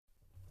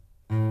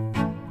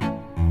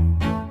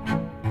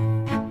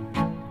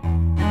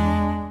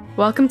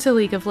Welcome to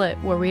League of Lit,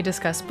 where we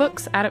discuss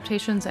books,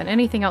 adaptations, and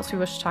anything else we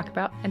wish to talk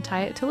about and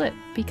tie it to lit,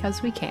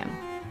 because we can.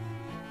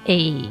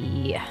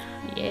 Hey.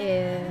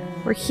 Yeah.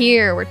 We're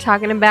here. We're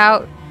talking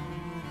about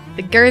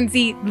the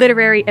Guernsey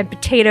Literary and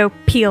Potato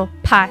Peel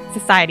Pie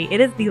Society.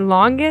 It is the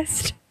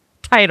longest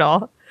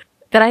title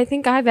that I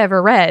think I've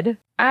ever read.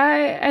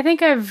 I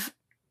think I've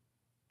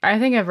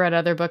read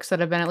other books that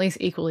have been at least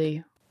equal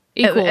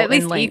at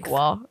least in length.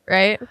 equal,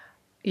 right?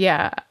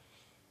 Yeah.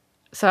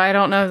 So I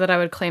don't know that I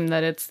would claim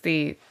that it's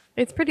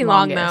pretty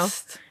longest. long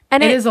though.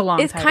 And it is a long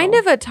it's title. kind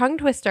of a tongue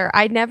twister.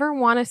 I never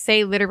want to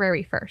say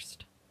literary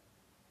first.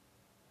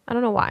 I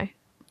don't know why.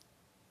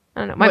 I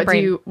don't know. My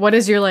brain. What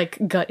is your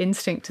gut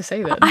instinct to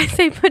say that? I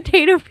say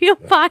potato peel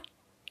pie.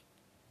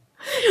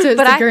 So it's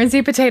the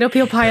Guernsey Potato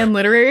Peel Pie and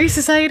Literary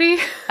Society?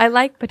 I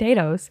like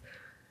potatoes.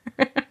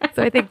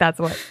 So I think that's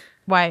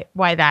why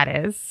that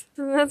is.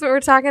 So that's what we're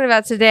talking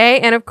about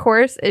today. And of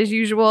course, as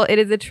usual, it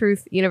is a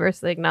truth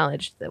universally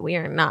acknowledged that we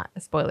are not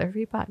a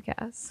spoiler-free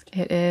podcast.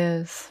 It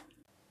is.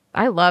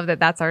 I love that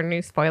that's our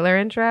new spoiler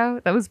intro.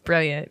 That was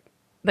brilliant.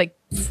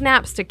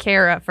 Snaps to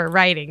Kara for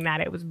writing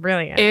that. It was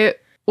brilliant. It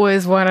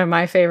was one of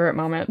my favorite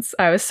moments.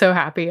 I was so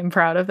happy and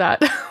proud of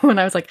that when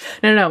I was like,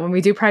 no, when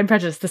we do Pride and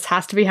Prejudice, this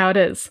has to be how it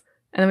is.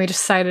 And then we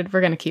decided we're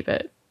going to keep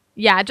it.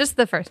 Yeah, just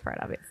the first part,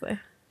 obviously.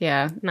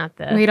 Yeah. Not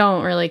the... We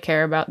don't really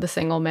care about the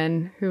single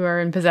men who are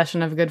in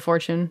possession of good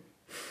fortune.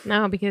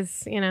 No,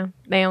 because,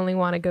 they only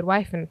want a good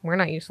wife, and we're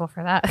not useful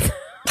for that.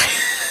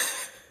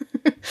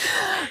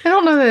 I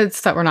don't know that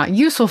it's that we're not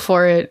useful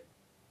for it.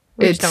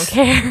 We just don't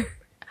care.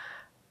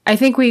 I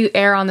think we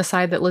err on the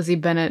side that Lizzie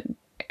Bennett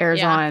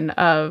errs on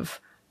of,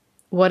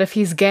 what if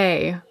he's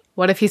gay?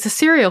 What if he's a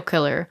serial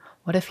killer?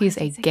 What if he's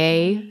a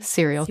gay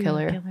serial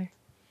killer?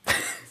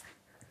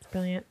 It's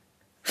brilliant.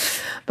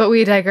 But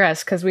we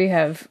digress because we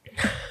have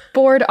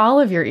bored all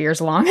of your ears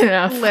long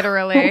enough.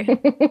 Literally.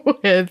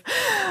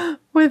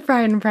 with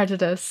Pride and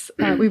Prejudice.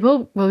 We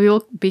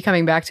will be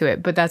coming back to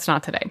it, but that's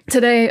not today.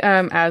 Today,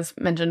 as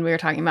mentioned, we were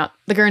talking about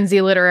the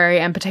Guernsey Literary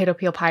and Potato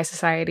Peel Pie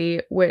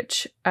Society,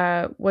 which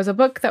was a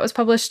book that was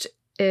published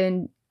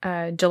in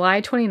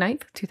July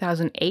 29th,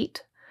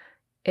 2008.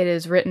 It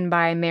is written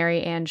by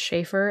Mary Ann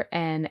Schaefer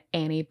and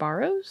Annie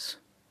Barrows.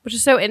 Which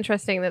is so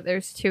interesting that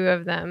there's two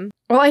of them.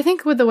 Well, I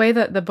think with the way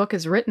that the book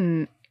is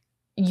written,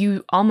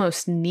 you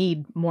almost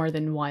need more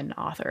than one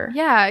author.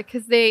 Yeah,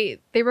 because they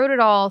wrote it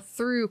all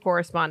through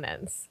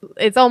correspondence.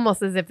 It's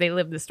almost as if they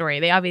lived the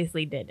story. They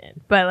obviously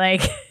didn't.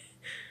 But,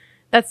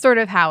 that's sort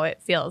of how it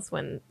feels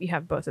when you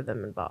have both of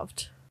them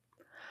involved.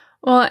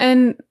 Well,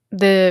 and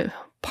the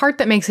part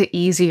that makes it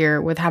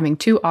easier with having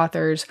two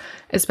authors,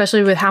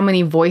 especially with how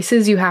many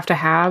voices you have to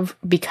have,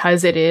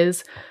 because it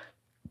is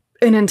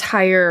an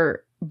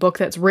entire book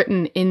that's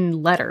written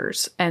in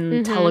letters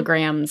and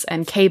telegrams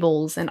and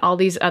cables and all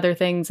these other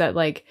things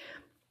that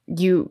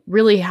you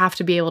really have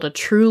to be able to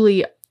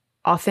truly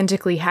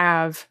authentically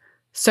have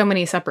so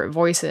many separate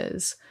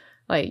voices.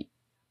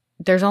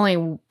 There's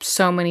only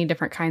so many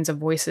different kinds of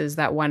voices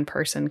that one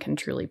person can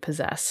truly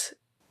possess,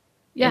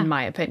 in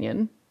my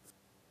opinion.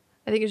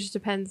 I think it just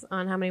depends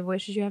on how many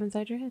voices you have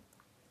inside your head.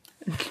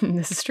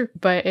 This is true.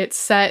 But it's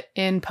set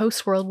in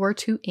post-World War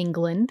II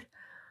England.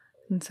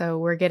 And so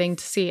we're getting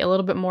to see a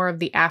little bit more of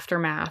the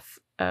aftermath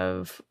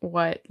of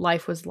what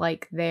life was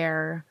like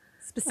there.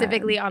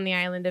 Specifically on the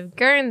island of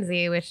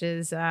Guernsey, which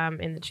is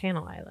in the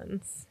Channel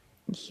Islands.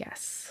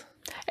 Yes.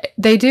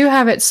 They do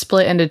have it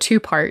split into two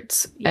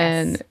parts. Yes.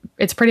 And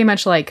it's pretty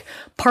much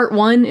part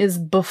one is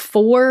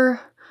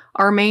before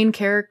our main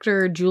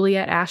character,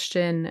 Juliet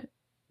Ashton,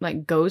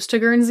 goes to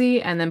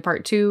Guernsey. And then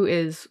part two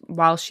is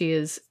while she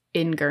is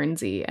in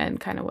Guernsey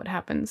and kind of what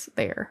happens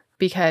there.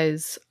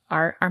 Because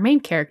our main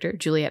character,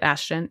 Juliet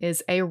Ashton,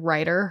 is a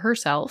writer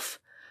herself,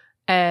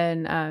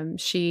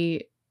 and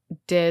she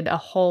did a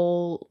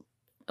whole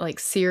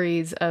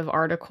series of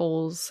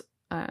articles,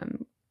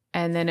 and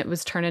then it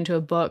was turned into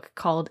a book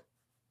called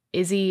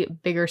Izzy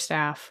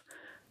Biggerstaff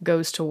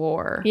Goes to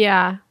War.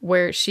 Yeah,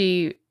 where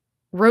she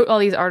wrote all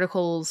these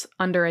articles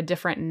under a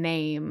different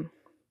name,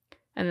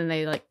 and then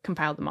they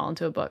compiled them all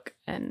into a book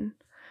and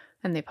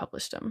they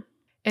published them.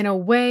 In a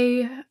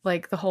way,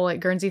 the whole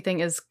Guernsey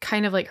thing is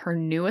kind of her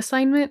new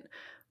assignment,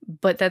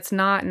 but that's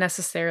not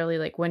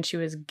necessarily when she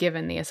was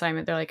given the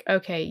assignment. They're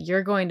okay,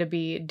 you're going to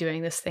be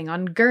doing this thing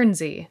on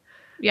Guernsey.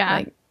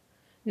 Yeah.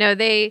 No,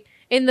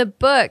 in the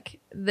book,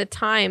 the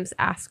Times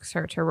asks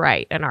her to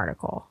write an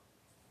article.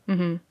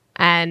 Mm-hmm.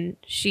 And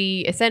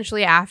she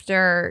essentially,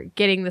 after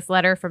getting this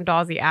letter from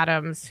Dalsey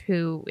Adams,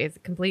 who is a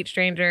complete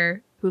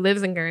stranger, who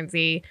lives in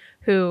Guernsey,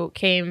 who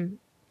came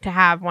to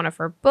have one of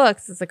her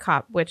books as a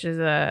cop, which is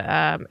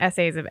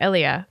essays of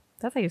Elia.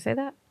 That's how you say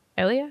that?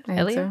 Elia?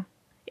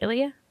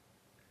 Elia?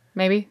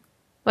 Maybe.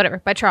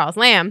 Whatever. By Charles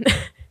Lamb.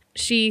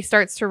 She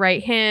starts to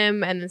write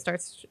him, and then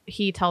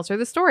he tells her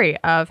the story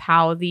of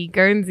how the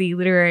Guernsey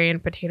Literary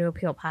and Potato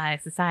Peel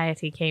Pie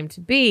Society came to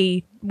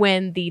be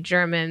when the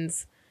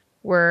Germans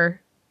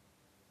were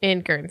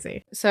in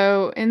Guernsey.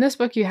 So in this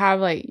book, you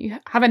have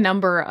a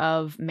number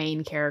of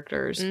main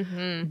characters,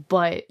 Mm-hmm.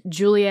 but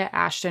Juliet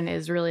Ashton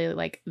is really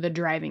like the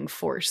driving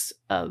force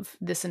of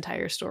this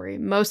entire story.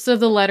 Most of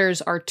the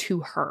letters are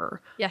to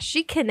her. Yeah,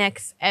 she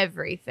connects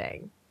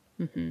everything.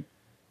 Mm-hmm.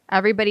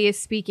 Everybody is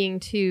speaking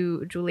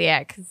to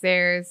Juliet because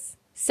there's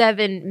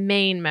 7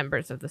 main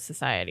members of the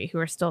society who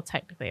are still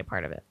technically a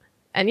part of it.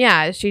 And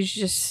yeah,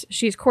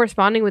 she's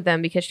corresponding with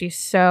them because she's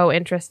so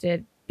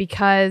interested,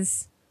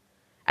 because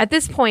at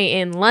this point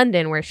in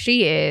London where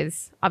she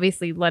is,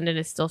 obviously London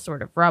is still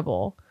sort of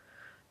rubble,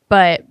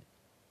 but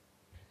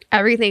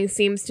everything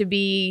seems to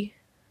be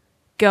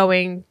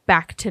going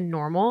back to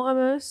normal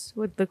almost,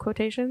 with the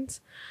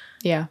quotations.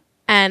 Yeah.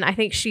 And I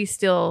think she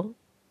still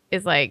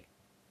is like,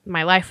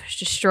 my life was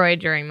destroyed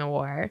during the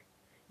war.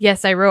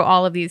 Yes, I wrote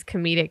all of these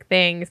comedic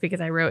things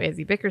because I wrote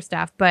Izzy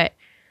Bickerstaff, but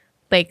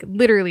like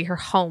literally her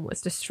home was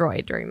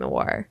destroyed during the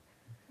war.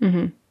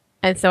 Mm-hmm.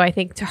 And so I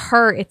think to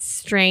her, it's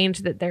strange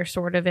that they're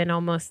sort of in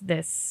almost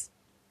this,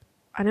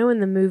 I know in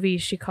the movie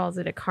she calls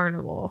it a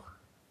carnival,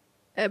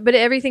 but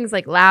everything's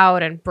like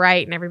loud and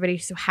bright and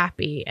everybody's so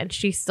happy. And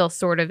she's still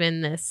sort of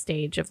in this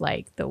stage of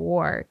like, the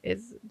war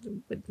is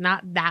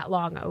not that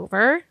long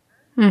over.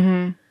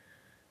 Mm-hmm.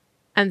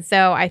 And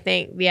so I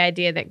think the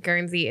idea that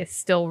Guernsey is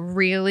still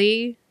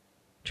really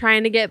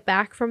trying to get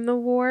back from the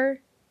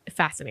war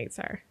fascinates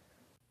her.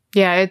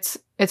 Yeah,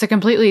 it's a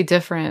completely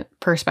different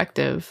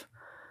perspective,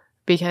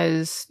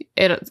 because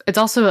it's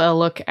also a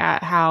look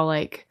at how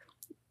like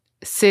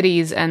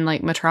cities and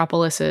like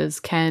metropolises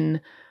can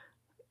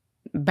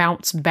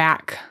bounce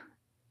back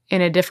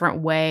in a different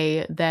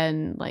way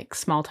than like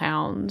small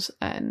towns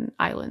and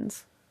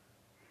islands.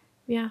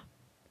 Yeah.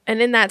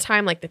 And in that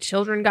time, like the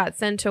children got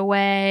sent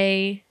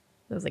away.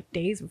 It was like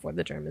days before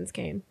the Germans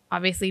came.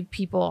 Obviously,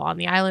 people on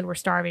the island were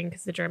starving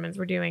because the Germans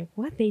were doing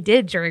what they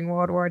did during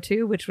World War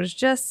II, which was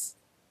just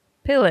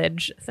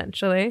pillage,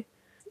 essentially.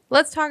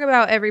 Let's talk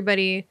about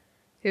everybody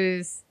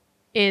who's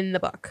in the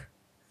book.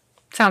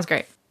 Sounds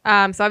great.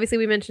 So obviously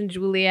we mentioned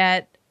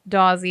Juliet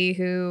Dawsey,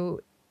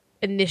 who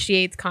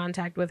initiates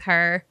contact with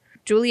her.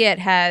 Juliet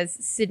has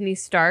Sydney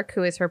Stark,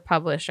 who is her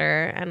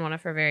publisher and one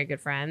of her very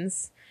good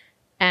friends,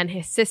 and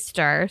his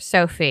sister,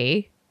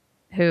 Sophie,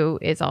 who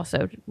is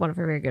also one of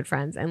her very good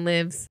friends and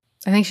lives...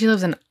 I think she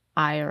lives in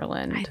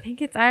Ireland. I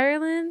think it's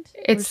Ireland.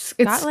 It's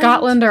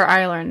Scotland or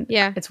Ireland.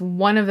 Yeah. It's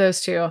one of those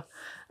two.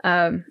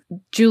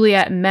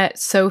 Juliet met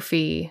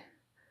Sophie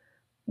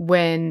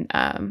when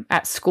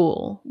at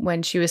school,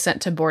 when she was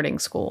sent to boarding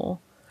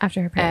school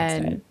After her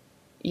parents died.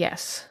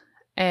 Yes.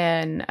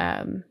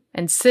 And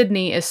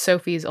Sydney is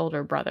Sophie's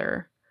older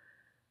brother.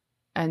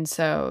 And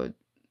so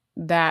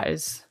that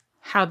is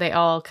how they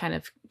all kind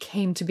of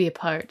came to be a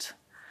part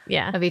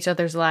of each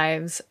other's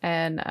lives.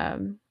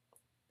 And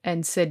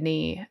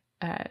Sydney,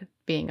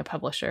 being a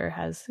publisher,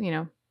 has,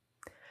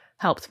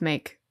 helped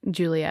make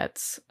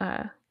Juliet's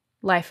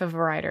life of a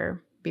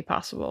writer be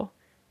possible.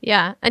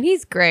 Yeah, and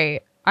he's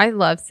great. I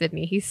love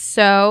Sydney. He's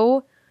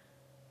so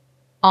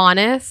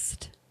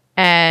honest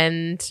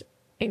and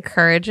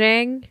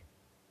encouraging.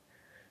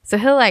 So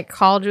he'll like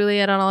call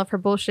Juliet on all of her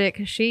bullshit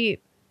because she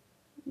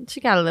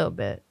got a little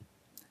bit.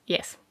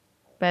 Yes.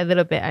 By a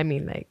little bit, I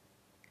mean like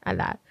a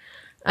lot.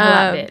 A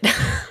lot bit.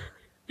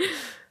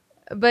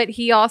 But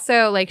he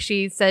also, like,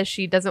 she says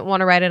she doesn't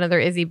want to write another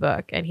Izzy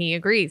book, and he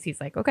agrees.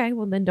 He's like, okay,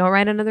 well then don't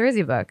write another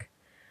Izzy book.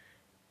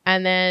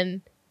 And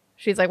then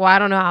she's like, well, I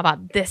don't know how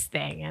about this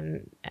thing.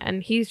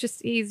 And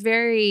he's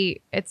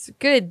very, it's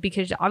good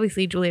because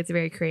obviously Juliet's a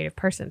very creative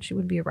person. She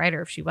wouldn't be a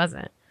writer if she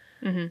wasn't.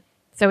 Mm-hmm.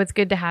 So it's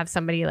good to have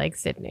somebody like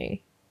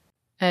Sydney.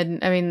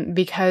 And I mean,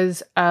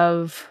 because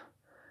of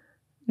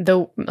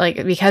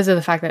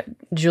the fact that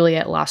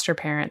Juliet lost her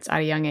parents at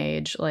a young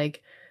age,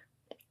 like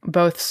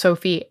both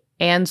Sophie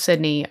and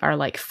Sydney are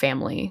like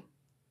family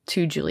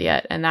to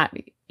Juliet. And that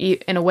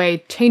in a way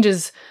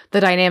changes the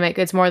dynamic.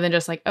 It's more than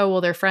just like, oh,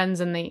 well, they're friends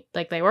and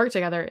they work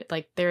together.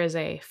 Like there is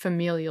a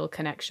familial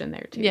connection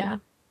there too. Yeah.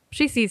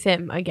 She sees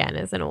him again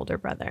as an older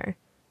brother.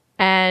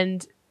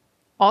 And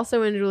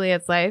also in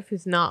Juliet's life,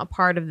 who's not a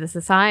part of the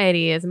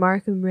society, is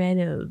Markham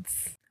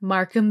Reynolds.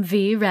 Markham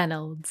V.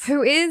 Reynolds.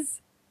 Who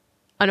is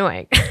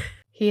annoying.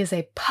 He is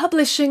a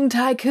publishing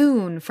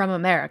tycoon from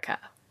America.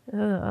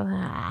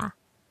 Ugh.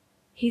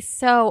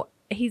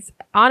 He's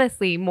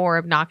honestly more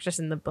obnoxious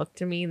in the book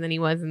to me than he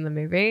was in the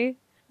movie.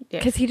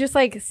 Because he just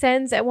like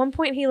at one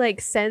point he like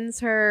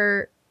sends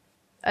her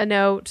a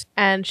note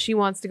and she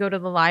wants to go to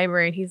the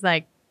library and he's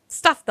like,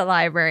 stuff the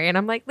library. And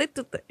I'm like,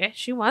 if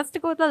she wants to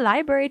go to the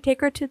library,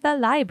 take her to the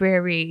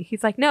library.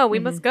 He's like, no, we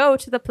must go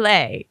to the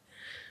play.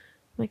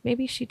 I'm like,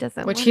 maybe she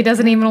doesn't. Which he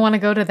doesn't even want to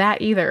go to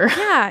that either.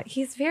 Yeah,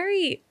 he's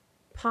very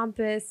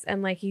pompous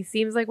and like he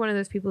seems like one of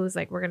those people who's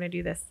like, we're going to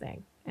do this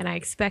thing. And I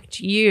expect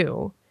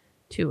you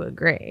to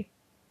agree.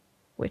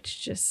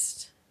 Which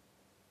just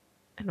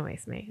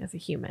annoys me as a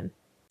human.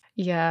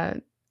 Yeah.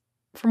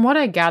 From what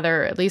I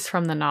gather, at least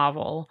from the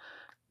novel,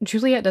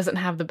 Juliet doesn't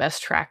have the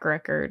best track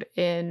record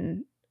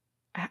in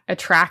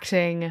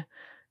attracting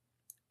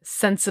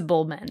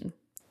sensible men.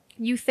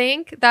 You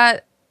think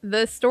that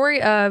the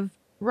story of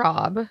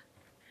Rob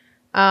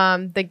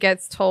that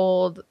gets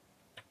told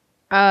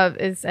of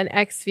is an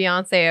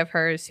ex-fiance of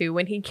hers who,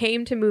 when he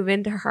came to move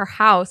into her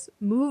house,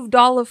 moved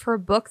all of her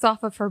books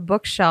off of her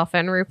bookshelf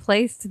and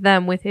replaced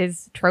them with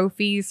his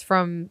trophies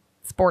from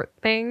sport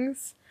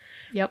things.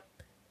 Yep.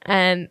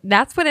 And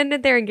that's what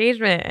ended their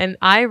engagement. And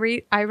I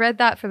read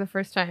that for the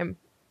first time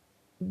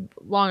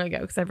long ago,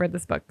 because I've read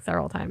this book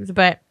several times.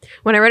 But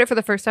when I read it for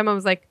the first time, I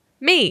was like,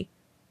 me,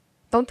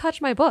 don't touch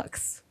my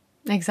books.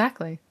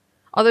 Exactly.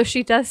 Although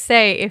she does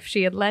say if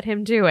she had let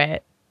him do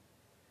it,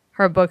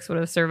 her books would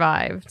have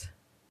survived.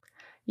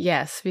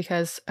 Yes,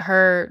 because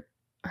her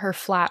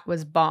flat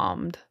was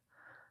bombed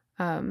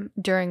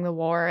during the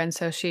war, and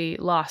so she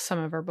lost some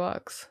of her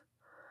books.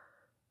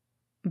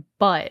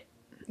 But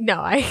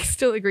no, I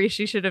still agree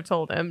she should have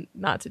told him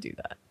not to do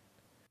that.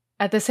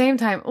 At the same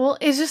time, well,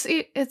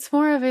 it's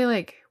more of a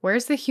like,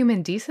 where's the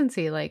human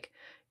decency? Like,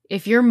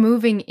 if you're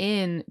moving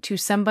in to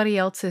somebody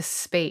else's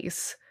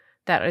space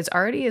that is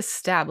already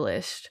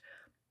established,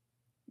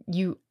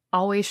 you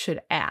always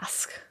should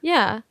ask.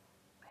 Yeah.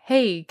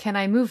 Hey, can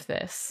I move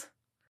this?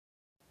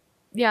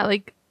 Yeah,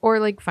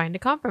 or find a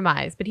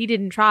compromise. But he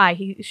didn't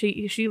try.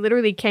 She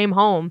literally came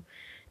home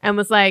and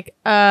was like,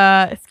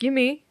 excuse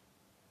me,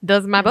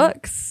 those are my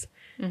books.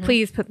 Mm-hmm.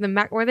 Please put them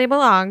back where they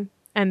belong.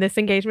 And this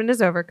engagement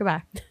is over.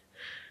 Goodbye.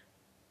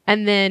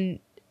 And then,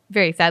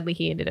 very sadly,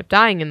 he ended up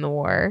dying in the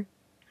war.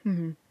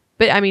 Mm-hmm.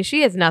 But, I mean,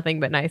 she has nothing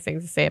but nice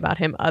things to say about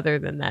him other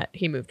than that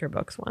he moved her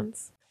books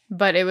once.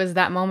 But it was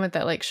that moment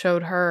that, like,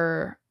 showed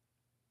her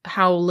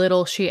how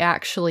little she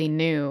actually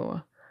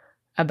knew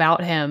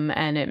about him,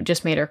 and it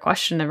just made her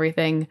question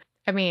everything.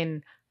 I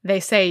mean, they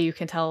say you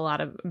can tell a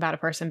lot about a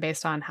person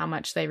based on how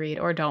much they read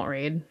or don't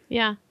read.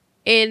 Yeah.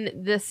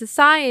 In the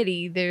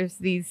society, there's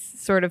these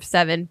sort of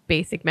 7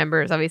 basic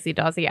members. Obviously,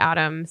 Dawsey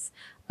Adams,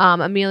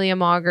 Amelia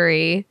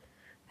Maugery,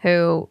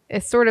 who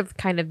is sort of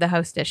kind of the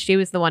hostess. She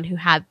was the one who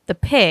had the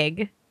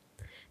pig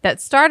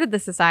that started the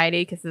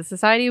society, because the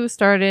society was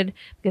started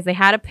because they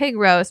had a pig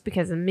roast,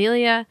 because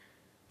Amelia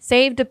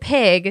saved a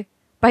pig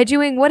by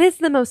doing what is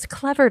the most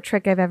clever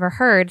trick I've ever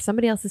heard.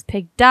 Somebody else's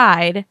pig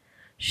died.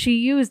 She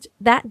used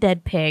that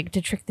dead pig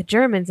to trick the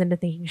Germans into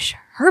thinking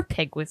her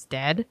pig was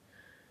dead.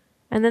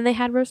 And then they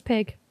had roast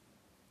pig.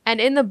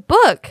 And in the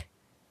book,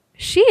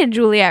 she and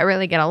Juliet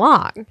really get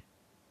along.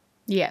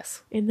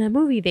 Yes. In the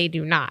movie, they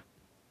do not.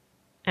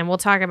 And we'll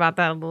talk about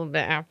that a little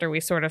bit after we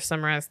sort of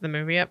summarize the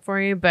movie up for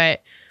you.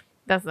 But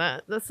that's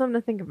something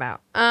to think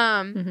about.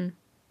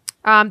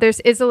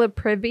 There's Isola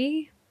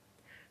Pribby,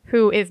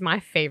 who is my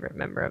favorite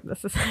member of the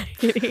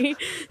society.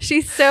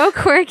 She's so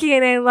quirky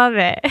and I love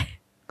it.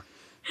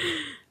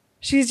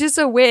 She's just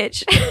a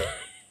witch.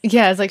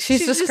 Yeah, it's like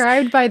she's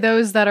described by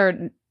those that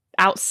are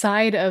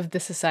outside of the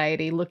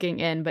society looking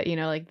in, but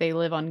like they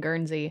live on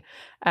Guernsey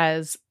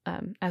as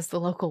the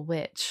local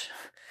witch,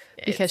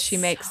 because she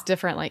makes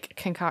different like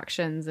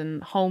concoctions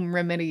and home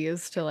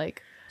remedies to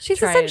like.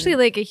 She's essentially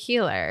like a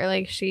healer.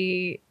 Like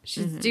she's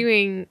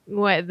doing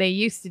what they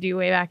used to do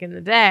way back in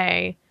the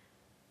day,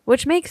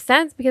 which makes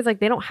sense because like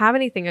they don't have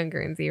anything on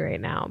Guernsey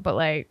right now. But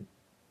like,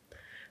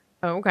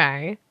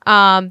 okay,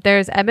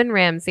 there's Eben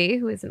Ramsey,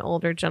 who is an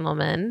older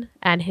gentleman,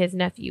 and his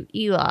nephew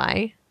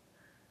Eli.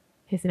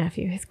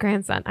 His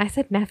grandson. I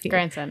said nephew.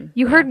 Grandson.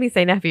 You heard me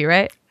say nephew,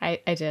 right? I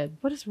did.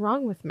 What is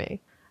wrong with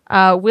me?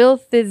 Will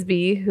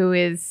Thisbe, who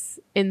is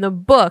in the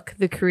book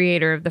the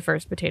creator of the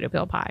first potato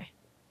peel pie.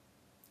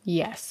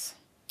 Yes.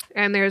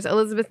 And there's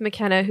Elizabeth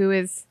McKenna, who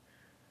is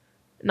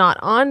not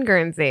on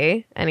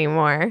Guernsey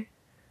anymore.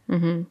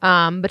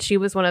 Mm-hmm. But she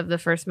was one of the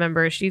first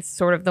members. She's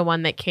sort of the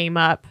one that came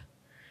up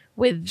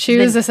with She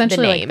was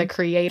essentially like the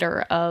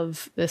creator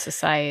of the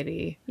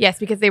society. Yes,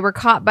 because they were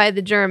caught by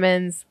the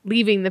Germans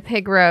leaving the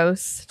pig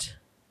roast.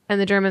 And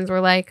the Germans were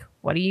like,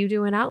 what are you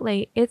doing out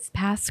late? It's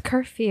past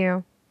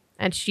curfew.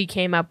 And she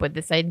came up with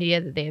this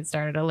idea that they had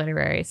started a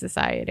literary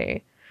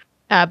society.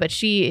 But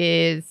she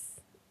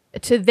is,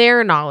 to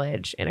their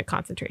knowledge, in a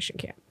concentration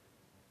camp.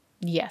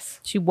 Yes.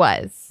 She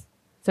was.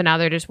 So now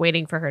they're just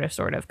waiting for her to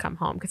sort of come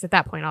home. Because at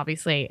that point,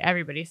 obviously,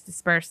 everybody's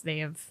dispersed.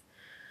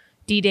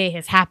 D-Day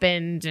has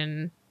happened,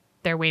 and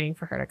they're waiting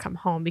for her to come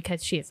home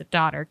because she has a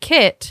daughter,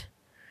 Kit,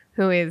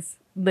 who is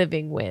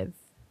living with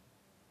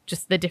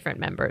just the different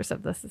members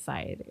of the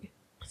society.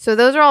 So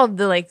those are all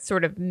the like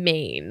sort of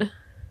main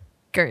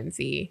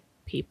Guernsey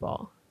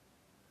people.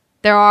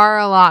 There are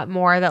a lot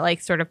more that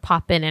like sort of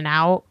pop in and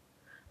out.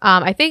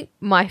 I think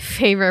my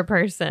favorite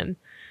person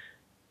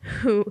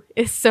who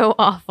is so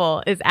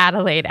awful is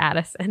Adelaide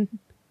Addison.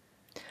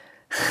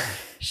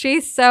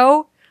 She's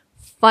so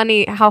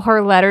funny how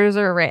her letters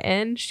are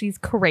written. She's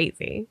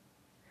crazy.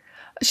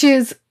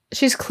 She's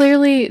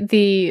clearly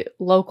the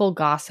local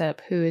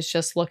gossip who is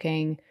just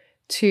looking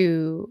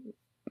to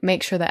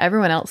make sure that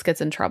everyone else gets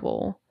in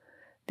trouble,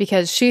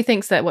 because she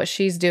thinks that what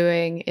she's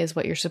doing is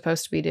what you're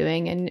supposed to be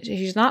doing, and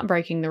she's not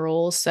breaking the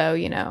rules.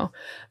 So,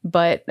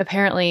 but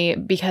apparently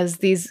because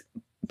these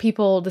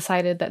people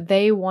decided that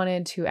they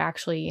wanted to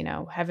actually,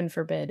 heaven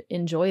forbid,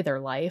 enjoy their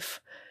life,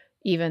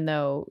 even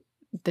though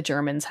the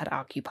Germans had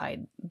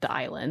occupied the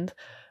island.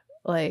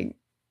 like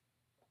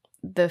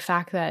the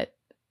fact that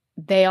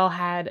they all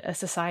had a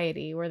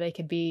society where they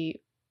could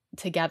be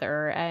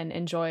together and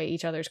enjoy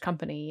each other's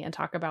company and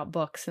talk about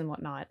books and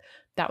whatnot.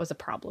 That was a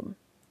problem.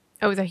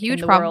 It was a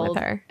huge problem with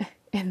her.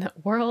 In the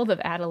world of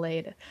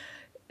Adelaide,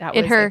 that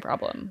In was her- a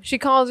problem. She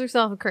calls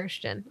herself a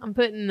Christian. I'm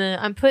putting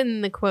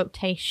the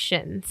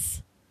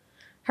quotations.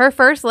 Her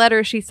first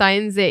letter, she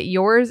signs it,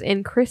 "Yours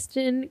in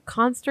Christian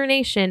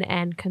consternation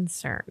and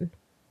concern."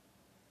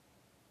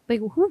 Like,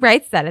 who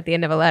writes that at the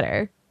end of a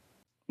letter?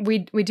 We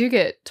do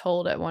get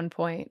told at one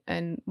point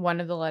in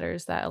one of the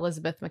letters that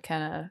Elizabeth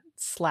McKenna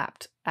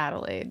slapped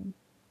Adelaide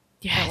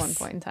at one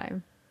point in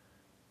time.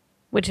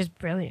 Which is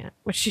brilliant.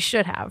 Which she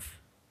should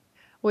have.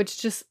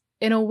 Which just,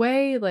 in a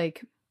way,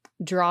 like,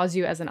 draws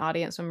you as an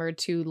audience member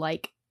to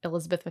like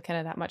Elizabeth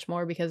McKenna that much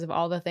more because of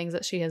all the things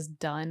that she has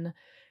done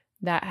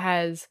that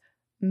has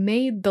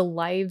made the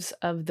lives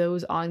of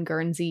those on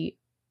Guernsey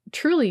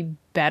truly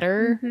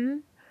better.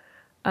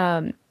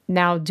 Mm-hmm.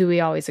 Now, do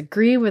we always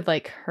agree with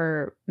like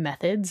her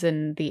methods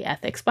and the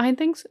ethics behind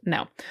things?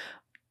 No.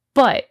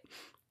 But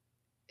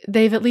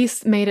they've at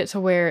least made it to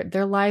where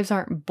their lives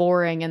aren't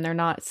boring and they're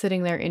not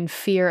sitting there in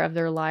fear of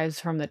their lives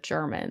from the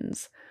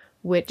Germans,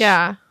 which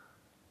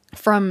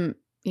from,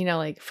 you know,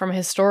 like from a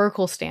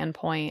historical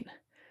standpoint,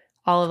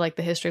 all of like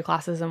the history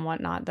classes and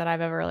whatnot that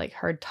I've ever like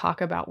heard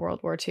talk about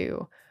World War II,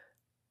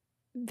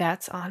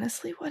 that's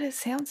honestly what it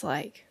sounds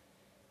like.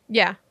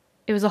 Yeah.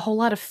 It was a whole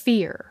lot of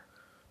fear.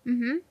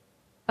 Mm-hmm.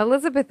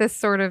 Elizabeth is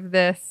sort of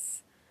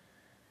this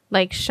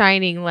like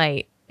shining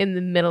light in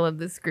the middle of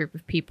this group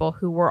of people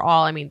who were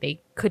all, I mean,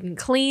 they couldn't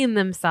clean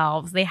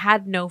themselves. They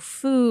had no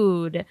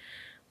food.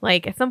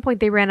 Like at some point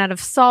they ran out of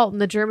salt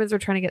and the Germans were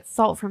trying to get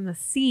salt from the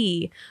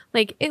sea.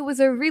 Like it was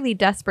a really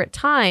desperate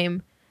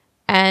time.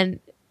 And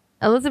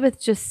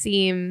Elizabeth just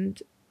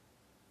seemed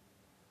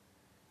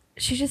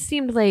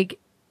like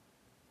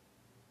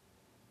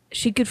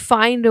she could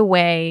find a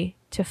way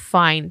to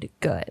find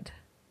good.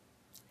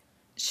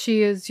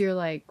 She is your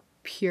like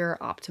pure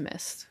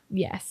optimist.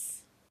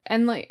 Yes.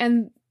 And like,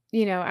 and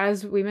you know,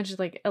 as we mentioned,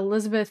 like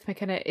Elizabeth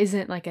McKenna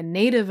isn't like a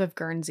native of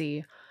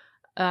Guernsey.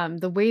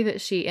 The way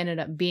that she ended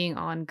up being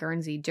on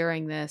Guernsey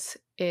during this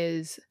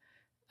is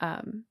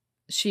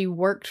she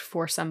worked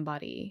for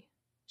somebody.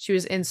 She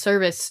was in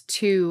service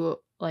to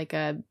like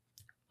a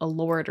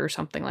lord or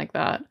something like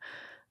that.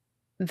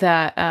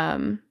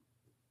 And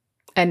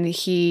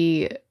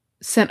he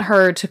sent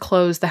her to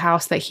close the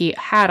house that he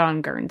had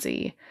on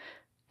Guernsey.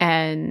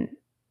 And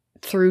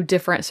through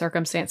different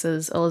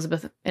circumstances,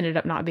 Elizabeth ended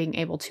up not being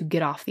able to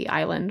get off the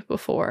island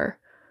before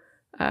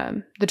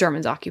the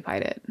Germans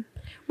occupied it.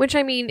 Which,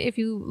 I mean, if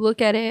you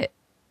look at it,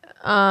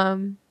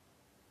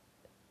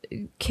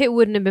 Kit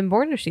wouldn't have been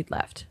born if she'd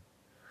left.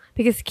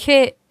 Because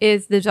Kit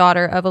is the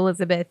daughter of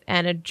Elizabeth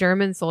and a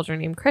German soldier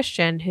named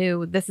Christian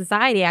who the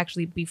society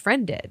actually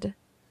befriended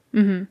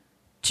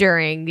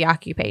during the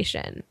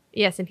occupation.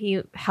 Yes, and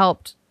he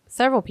helped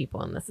several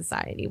people in the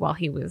society while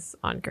he was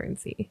on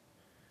Guernsey.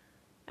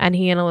 And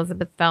he and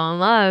Elizabeth fell in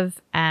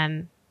love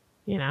and,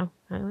 you know,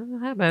 I don't know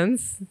what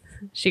happens.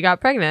 She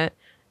got pregnant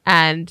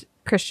and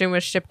Christian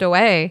was shipped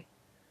away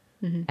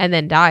and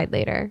then died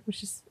later,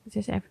 which is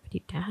just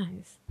everybody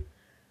dies.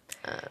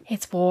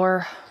 It's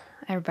war.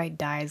 Everybody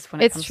dies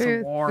when it comes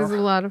to war. There's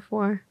a lot of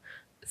war.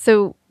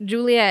 So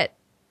Juliet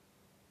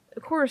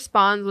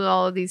corresponds with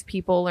all of these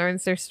people,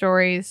 learns their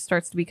stories,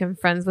 starts to become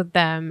friends with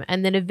them,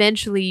 and then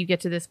eventually you get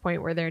to this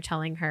point where they're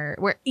telling her,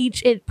 where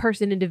each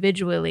person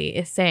individually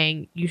is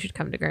saying, you should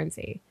come to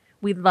Guernsey.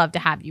 We'd love to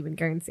have you in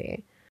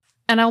Guernsey.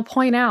 And I'll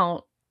point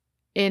out,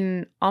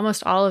 in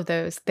almost all of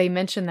those, they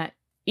mention that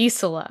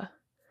Isola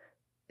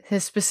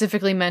has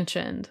specifically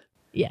mentioned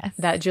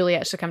that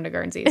Juliet should come to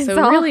Guernsey.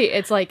 Really,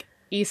 it's like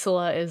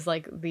Isola is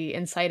like the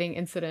inciting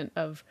incident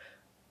of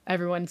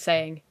everyone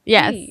saying,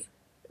 yes, hey,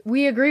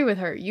 we agree with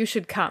her. You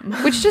should come.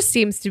 Which just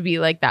seems to be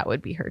like that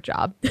would be her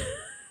job.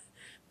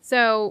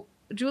 So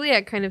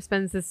Juliet kind of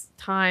spends this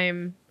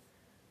time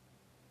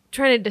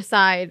trying to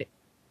decide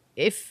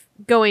if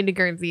going to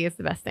Guernsey is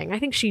the best thing. I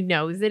think she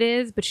knows it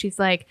is, but she's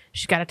like,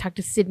 she's got to talk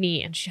to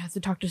Sydney and she has to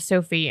talk to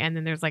Sophie. And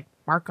then there's like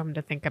Markham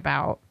to think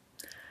about.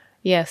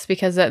 Yes,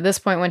 because at this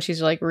point when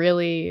she's like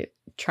really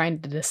trying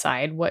to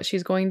decide what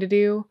she's going to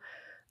do,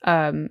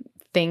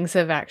 things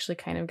have actually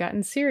kind of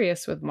gotten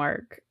serious with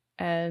Mark.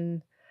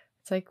 And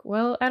it's like,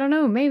 well, I don't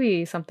know.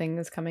 Maybe something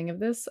is coming of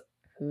this.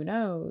 Who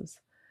knows?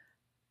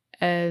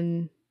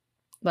 And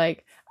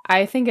like,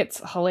 I think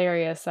it's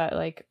hilarious that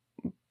like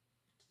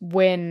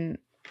when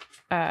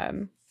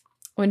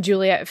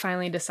Juliet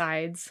finally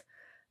decides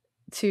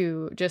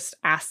to just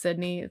ask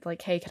Sydney,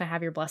 like, hey, can I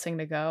have your blessing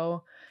to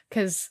go?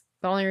 Because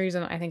the only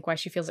reason I think why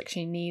she feels like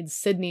she needs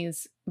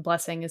Sydney's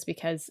blessing is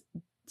because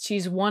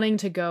she's wanting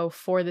to go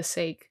for the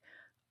sake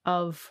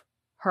of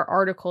her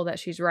article that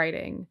she's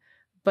writing.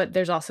 But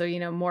there's also, you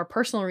know, more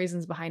personal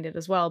reasons behind it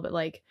as well. But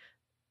like,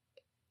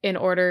 in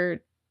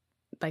order,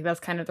 like, that's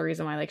kind of the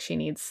reason why like she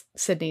needs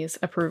Sydney's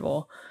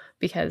approval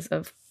because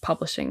of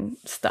publishing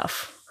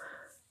stuff.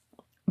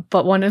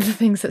 But one of the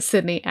things that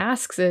Sydney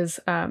asks is,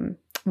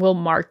 will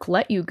Mark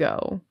let you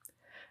go?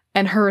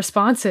 And her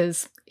response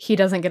is, he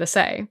doesn't get a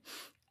say.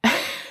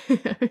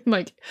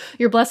 Like,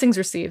 your blessings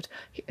received.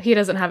 He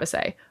doesn't have a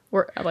say.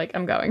 We're like,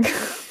 I'm going.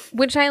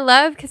 Which I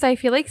love because I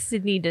feel like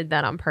Sydney did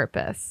that on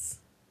purpose.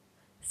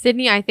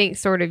 Sydney, I think,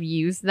 sort of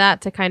used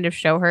that to kind of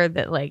show her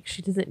that, like,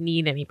 she doesn't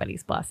need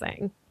anybody's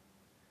blessing.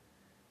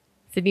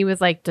 Sydney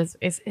was like, is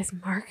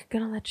Mark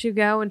going to let you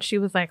go? And she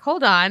was like,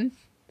 hold on.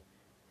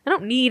 I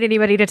don't need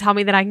anybody to tell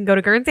me that I can go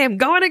to Guernsey. I'm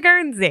going to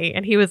Guernsey.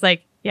 And he was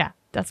like, yeah,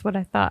 that's what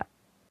I thought.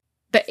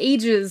 The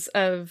ages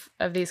of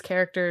these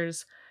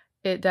characters,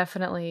 it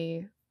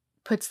definitely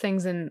puts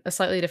things in a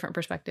slightly different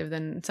perspective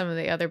than some of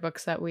the other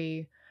books that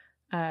we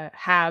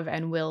have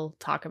and will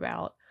talk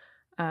about.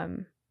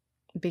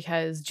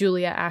 Because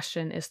Julia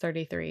Ashton is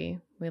 33.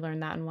 We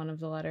learned that in one of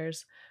the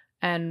letters.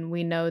 And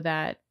we know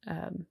that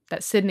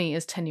that Sydney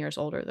is 10 years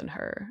older than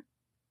her.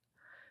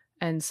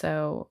 And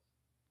so,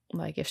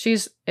 like,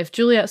 if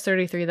Juliet's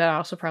 33, that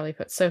also probably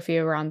puts Sophie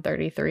around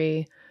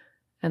 33.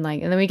 And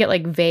then we get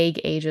like vague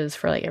ages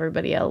for like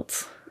everybody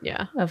else.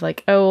 Yeah. Of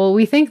like, oh, well,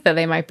 we think that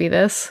they might be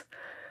this.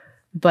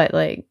 But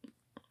like,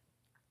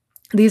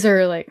 these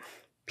are like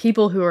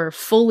people who are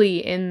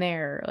fully in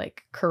their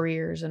like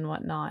careers and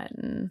whatnot.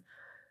 And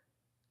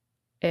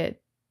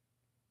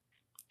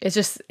it's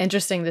just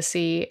interesting to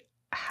see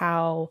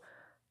how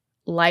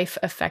life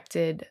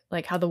affected,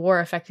 like how the war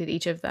affected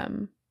each of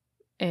them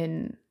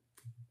in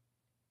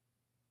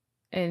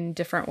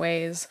different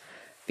ways,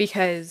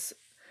 because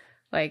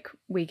like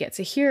we get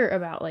to hear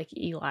about like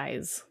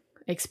Eli's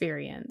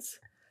experience,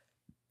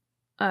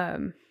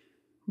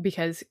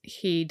 because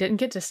he didn't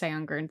get to stay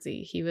on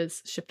Guernsey, he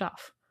was shipped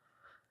off.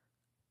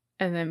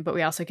 And then, but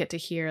we also get to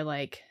hear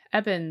like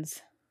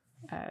Eben's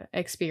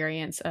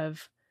experience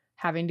of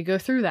having to go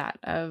through that,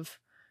 of,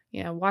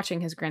 you know, watching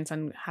his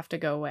grandson have to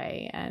go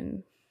away,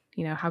 and,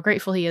 you know, how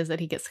grateful he is that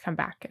he gets to come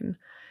back. And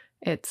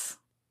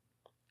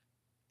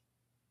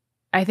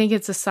I think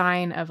it's a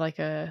sign of like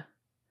of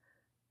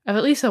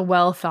at least a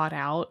well thought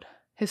out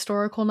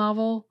historical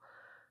novel,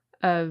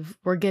 of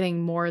we're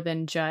getting more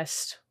than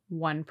just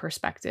one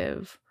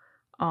perspective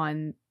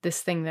on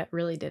this thing that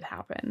really did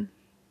happen.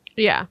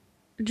 Yeah.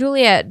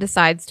 Juliet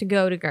decides to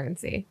go to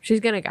Guernsey. She's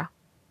going to go.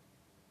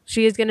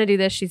 She is going to do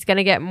this. She's going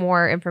to get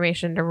more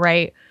information to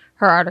write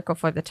her article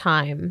for the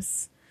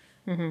Times.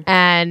 Mm-hmm.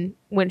 And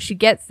when she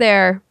gets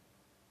there,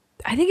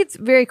 I think it's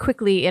very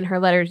quickly in her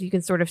letters, you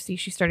can sort of see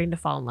she's starting to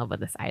fall in love with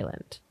this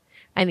island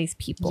and these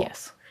people.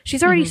 Yes.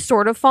 She's already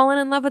sort of fallen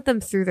in love with them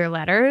through their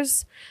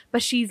letters,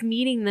 but she's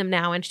meeting them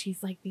now, and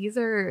she's like, these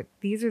are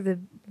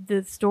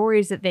the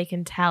stories that they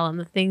can tell and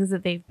the things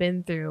that they've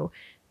been through.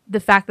 The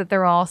fact that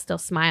they're all still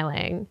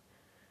smiling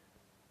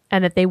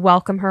and that they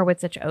welcome her with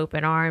such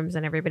open arms,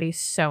 and everybody's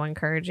so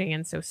encouraging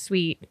and so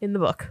sweet in the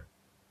book.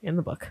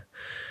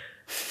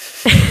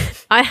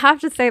 I have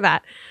to say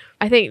that.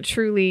 I think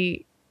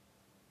truly,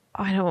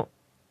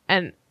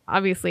 and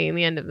obviously in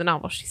the end of the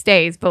novel she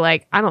stays, but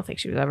like, I don't think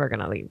she was ever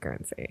going to leave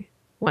Guernsey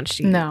once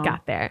she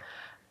got there.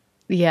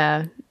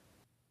 Yeah.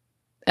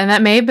 And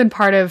that may have been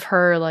part of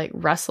her like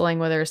wrestling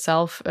with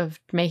herself of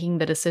making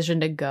the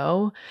decision to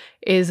go,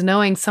 is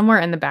knowing somewhere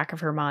in the back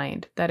of her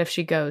mind that if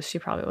she goes, she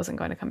probably wasn't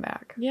going to come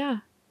back. Yeah.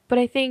 But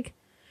I think,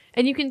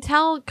 and you can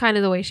tell kind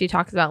of the way she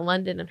talks about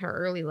London in her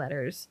early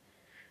letters,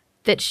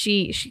 that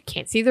she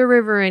can't see the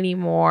river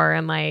anymore,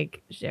 and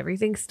like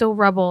everything's still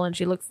rubble, and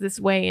she looks this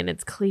way and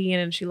it's clean,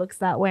 and she looks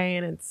that way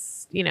and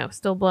it's, you know,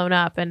 still blown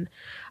up. And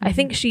I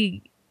think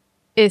she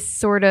is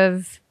sort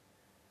of,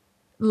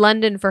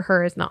 London for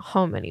her is not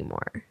home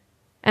anymore.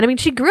 And I mean,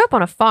 she grew up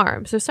on a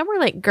farm, so somewhere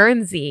like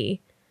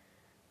Guernsey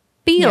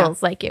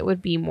feels like it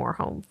would be more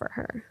home for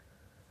her.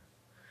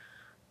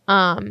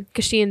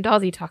 Because she and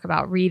Dawsey talk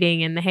about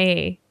reading in the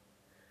hayloft.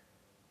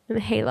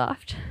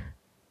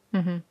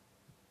 Mm-hmm.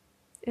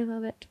 I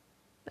love it.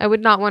 I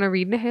would not want to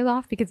read in a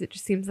hayloft because it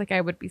just seems like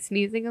I would be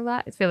sneezing a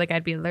lot. I feel like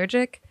I'd be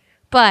allergic,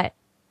 but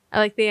I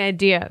like the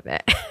idea of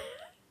it.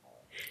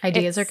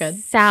 Ideas are good.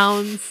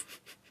 Sounds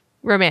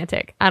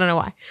romantic. I don't know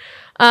why.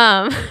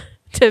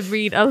 To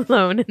read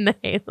alone in the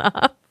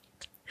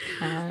hayloft.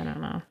 I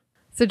don't know.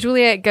 So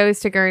Juliet goes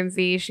to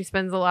Guernsey. She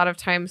spends a lot of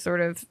time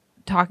sort of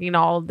talking to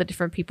all of the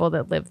different people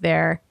that live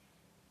there.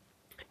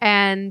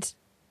 And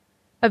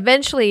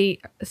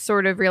eventually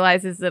sort of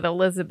realizes that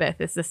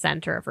Elizabeth is the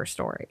center of her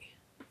story.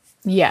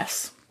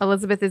 Yes.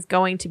 Elizabeth is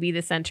going to be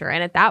the center.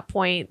 And at that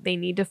point, they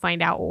need to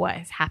find out what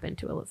has happened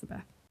to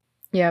Elizabeth.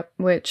 Yep.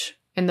 Which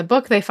in the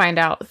book, they find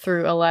out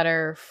through a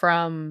letter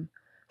from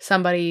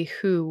somebody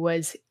who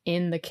was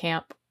in the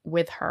camp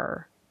with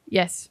her.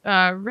 Yes.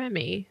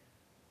 Remy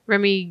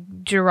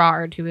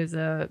Girard, who is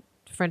a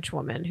French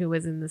woman who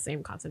was in the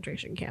same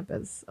concentration camp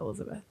as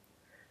Elizabeth.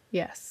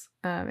 Yes.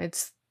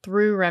 It's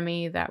through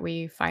Remy that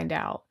we find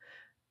out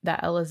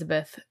that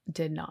Elizabeth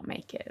did not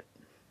make it.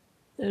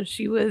 And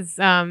she was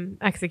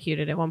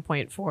executed at one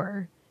point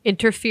for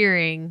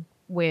interfering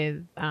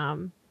with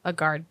a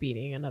guard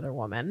beating another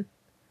woman.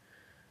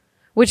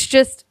 Which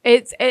just,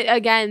 it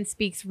again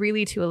speaks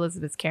really to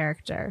Elizabeth's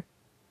character.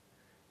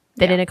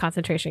 That in a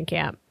concentration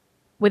camp,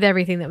 with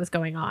everything that was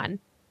going on,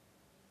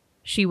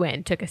 she went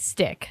and took a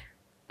stick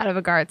out of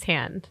a guard's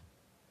hand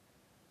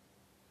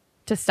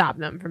to stop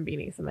them from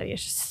beating somebody.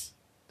 It's just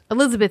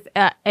Elizabeth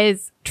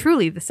is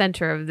truly the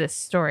center of this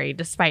story,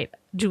 despite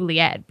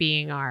Juliet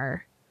being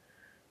our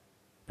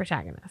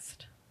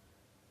protagonist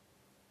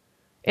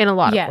in a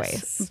lot of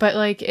ways. But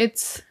like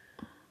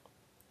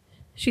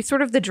she's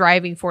sort of the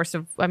driving force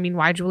of, I mean,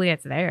 why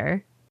Juliet's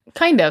there.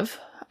 Kind of.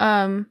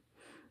 I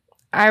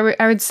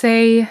would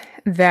say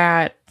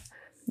that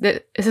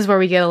this is where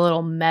we get a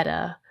little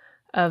meta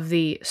of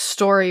the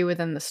story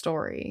within the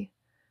story.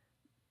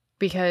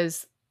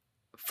 Because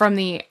from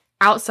the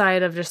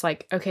outside of just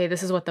like, okay,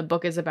 this is what the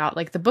book is about.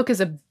 Like, the book is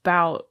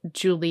about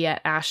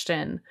Juliet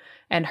Ashton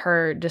and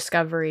her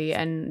discovery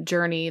and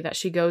journey that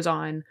she goes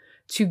on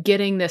to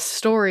getting this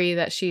story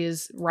that she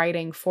is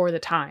writing for the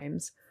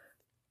times.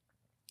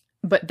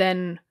 But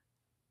then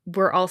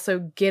we're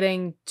also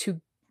getting to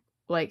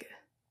like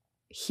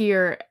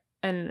hear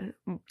and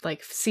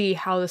like see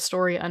how the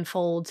story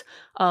unfolds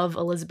of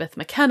Elizabeth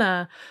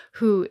McKenna,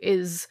 who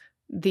is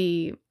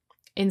the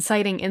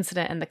inciting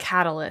incident and the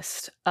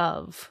catalyst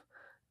of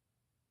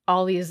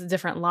all these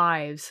different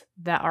lives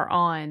that are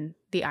on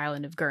the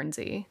island of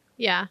Guernsey.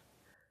 Yeah.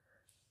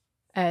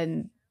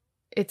 And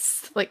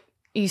it's like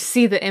you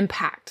see the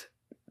impact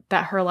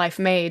that her life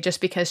made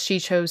just because she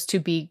chose to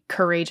be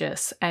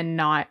courageous and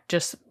not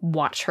just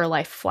watch her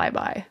life fly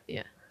by.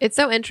 Yeah. It's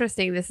so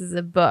interesting. This is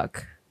a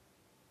book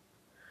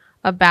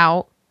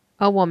about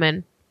a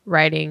woman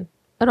writing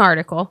an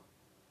article,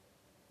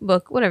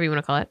 book, whatever you want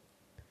to call it,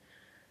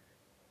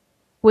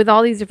 with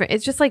all these different,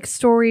 it's just like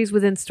stories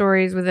within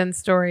stories within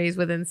stories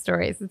within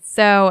stories. It's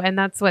so, and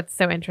that's what's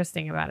so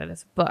interesting about it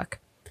as a book,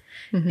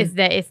 is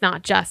that it's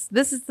not just,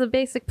 this is the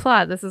basic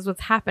plot, this is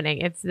what's happening.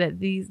 It's that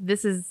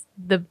this is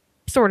the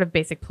sort of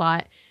basic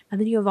plot.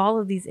 And then you have all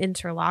of these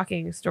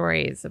interlocking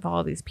stories of all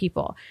of these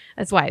people.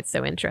 That's why it's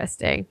so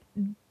interesting.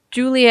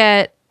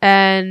 Juliet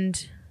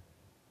and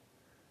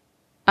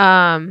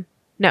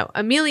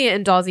Amelia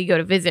and Dalsey go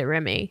to visit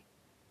Remy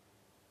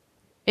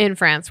in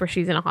France, where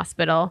she's in a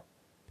hospital.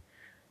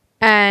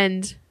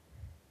 And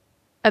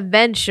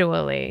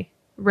eventually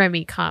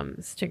Remy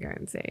comes to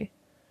Guernsey,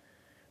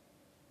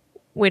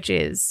 which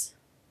is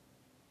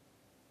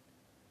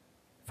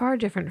far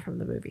different from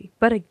the movie.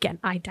 But again,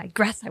 I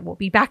digress. I will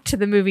be back to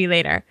the movie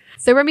later.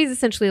 So Remy's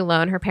essentially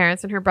alone. Her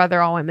parents and her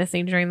brother all went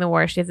missing during the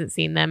war. She hasn't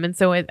seen them. And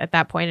so at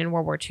that point in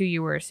World War II,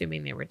 you were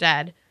assuming they were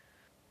dead.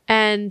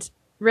 And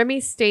Remy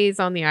stays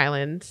on the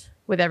island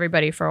with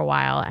everybody for a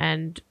while.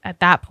 And at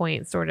that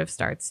point sort of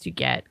starts to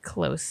get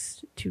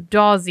close to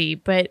Dalsey,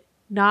 but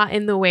not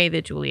in the way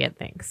that Juliet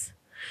thinks.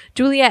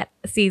 Juliet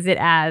sees it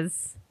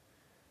as,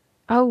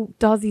 oh,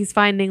 Dalsey's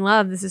finding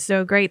love. This is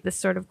so great. This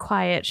sort of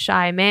quiet,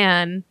 shy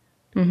man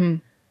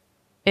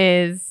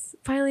is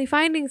finally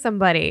finding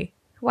somebody.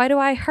 Why do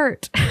I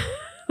hurt?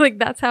 Like,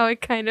 that's how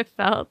it kind of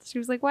felt. She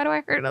was like, why do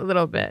I hurt a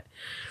little bit?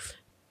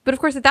 But of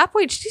course, at that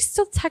point, she's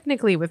still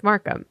technically with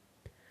Markham.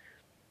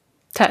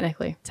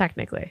 Technically.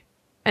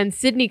 And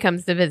Sydney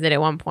comes to visit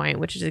at one point,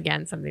 which is,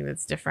 again, something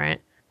that's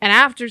different. And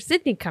after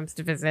Sydney comes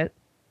to visit,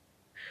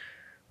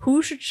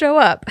 who should show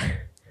up?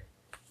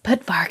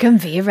 But Markham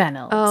v.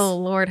 Reynolds. Oh,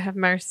 Lord have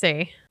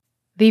mercy.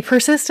 The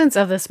persistence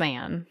of this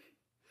man.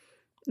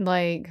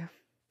 Like,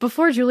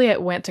 before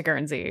Juliet went to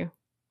Guernsey,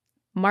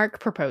 Mark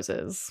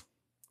proposes.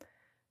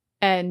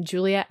 And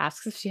Juliet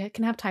asks if she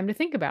can have time to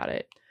think about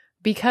it.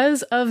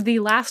 Because of the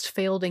last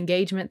failed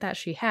engagement that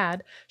she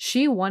had,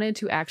 she wanted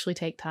to actually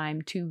take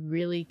time to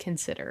really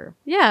consider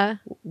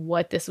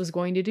what this was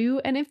going to do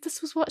and if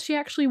this was what she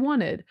actually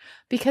wanted.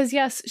 Because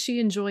yes,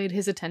 she enjoyed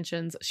his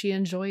attentions. She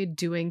enjoyed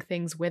doing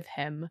things with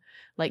him,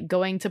 like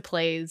going to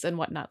plays and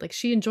whatnot. Like,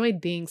 she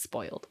enjoyed being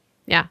spoiled.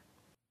 Yeah.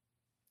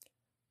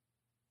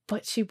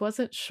 But she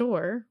wasn't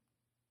sure,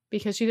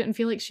 because she didn't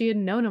feel like she had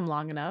known him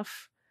long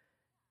enough,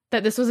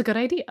 that this was a good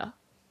idea.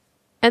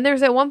 And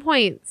there's at one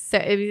point,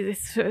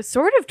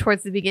 sort of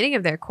towards the beginning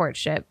of their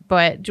courtship,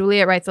 but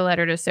Juliet writes a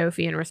letter to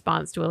Sophie in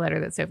response to a letter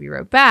that Sophie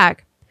wrote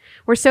back,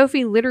 where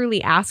Sophie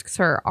literally asks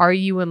her, are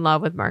you in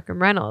love with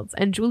Markham Reynolds?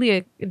 And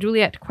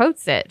Juliet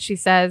quotes it. She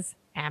says,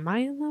 am I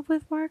in love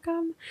with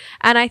Markham?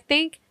 And I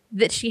think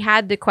that she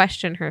had to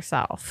question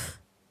herself,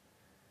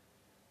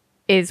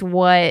 is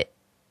what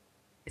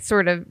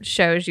sort of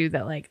shows you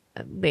that, like,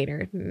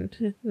 later,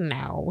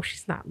 no,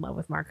 she's not in love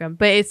with Markham.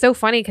 But it's so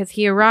funny because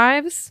he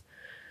arrives,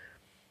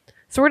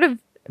 sort of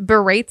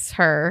berates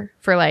her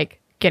for,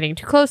 like, getting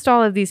too close to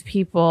all of these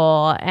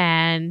people,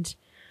 and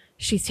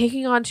she's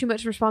taking on too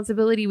much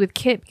responsibility with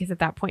Kit, because at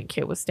that point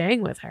Kit was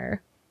staying with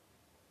her.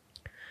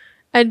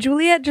 And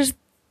Juliet just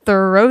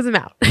throws him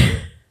out.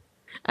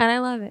 And I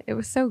love it. It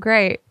was so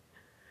great.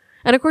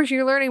 And of course,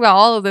 you're learning about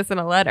all of this in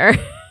a letter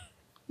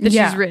that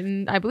she's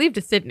written, I believe,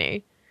 to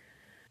Sydney.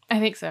 I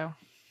think so.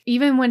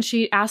 Even when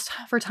she asked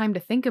for time to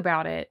think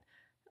about it,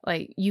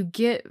 like, you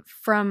get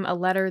from a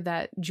letter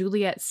that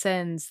Juliet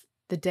sends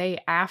the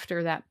day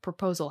after that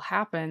proposal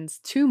happens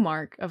to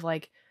Mark of,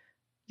 like,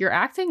 you're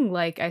acting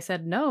like I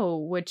said no,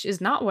 which is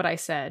not what I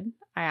said.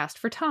 I asked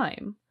for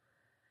time.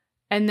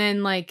 And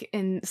then, like,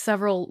 in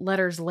several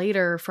letters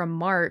later from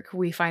Mark,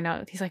 we find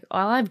out he's like,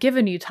 well, I've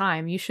given you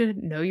time. You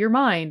should know your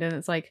mind. And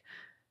it's like,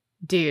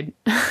 dude,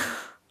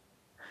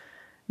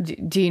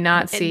 do you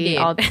not see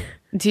all?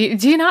 Do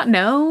you not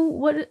know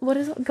what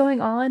is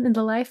going on in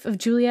the life of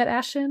Juliet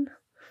Ashton?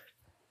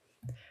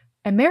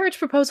 A marriage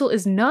proposal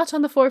is not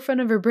on the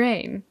forefront of her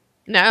brain.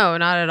 No,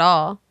 not at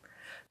all.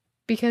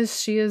 Because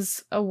she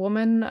is a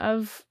woman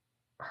of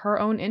her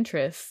own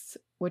interests,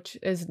 which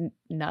is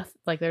nothing.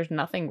 Like, there's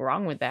nothing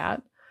wrong with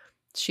that.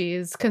 She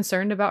is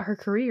concerned about her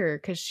career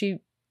because she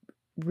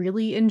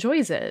really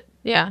enjoys it.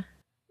 Yeah.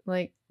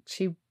 Like,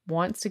 she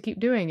wants to keep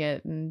doing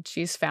it, and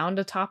she's found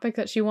a topic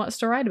that she wants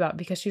to write about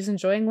because she's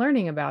enjoying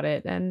learning about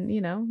it. And, you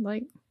know,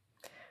 like,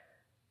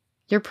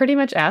 you're pretty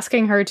much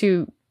asking her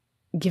to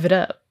give it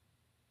up,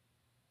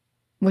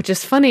 which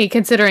is funny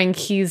considering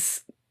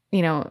he's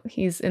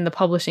in the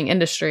publishing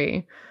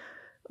industry.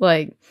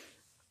 Like,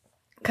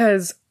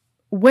 because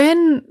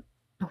when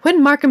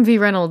Markham V.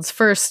 Reynolds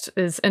first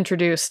is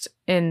introduced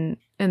in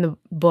the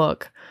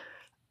book,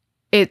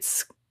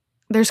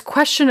 there's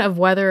question of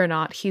whether or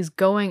not he's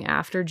going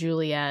after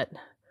Juliet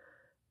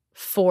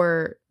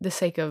for the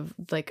sake of,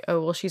 like,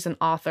 oh, well, she's an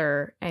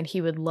author and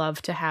he would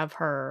love to have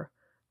her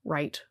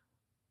write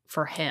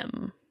for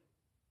him.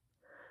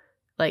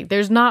 Like,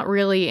 there's not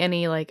really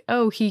any, like,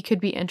 oh, he could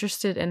be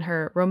interested in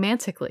her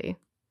romantically.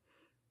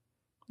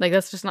 Like,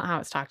 that's just not how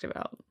it's talked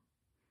about.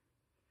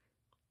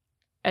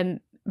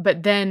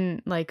 But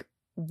then, like,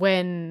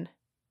 when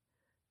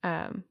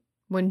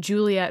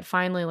Juliet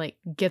finally, like,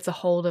 gets a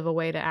hold of a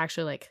way to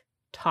actually, like,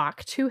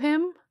 talk to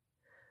him,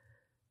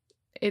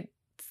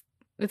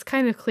 it's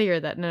kind of clear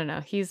that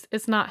no,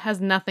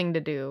 has nothing to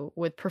do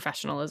with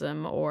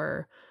professionalism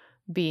or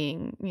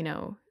being, you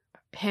know,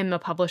 him a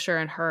publisher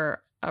and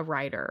her a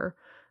writer.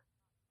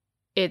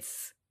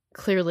 It's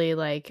clearly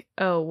like,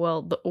 oh,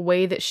 well, the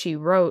way that she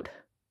wrote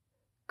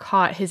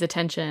caught his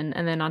attention,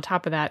 and then on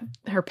top of that,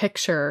 her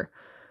picture,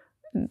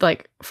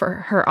 like, for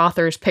her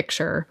author's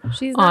picture,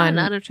 she's not an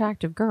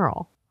unattractive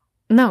girl.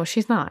 No,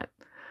 she's not.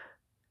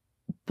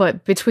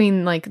 But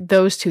between, like,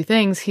 those two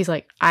things, he's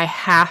like, I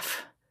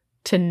have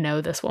to know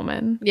this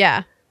woman.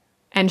 Yeah.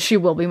 And she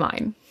will be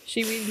mine.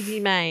 She will be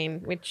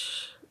mine,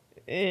 which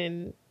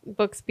in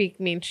book speak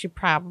means she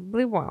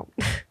probably won't.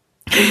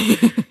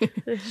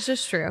 It's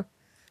just true.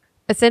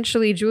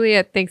 Essentially,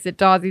 Juliet thinks that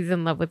Dawsey's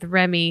in love with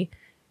Remy.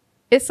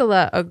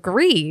 Isola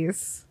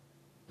agrees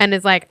and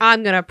is like,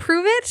 I'm going to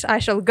prove it. I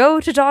shall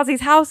go to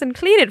Dawsey's house and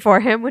clean it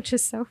for him, which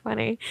is so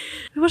funny.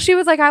 Well, she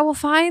was like, I will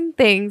find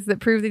things that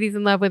prove that he's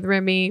in love with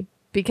Remy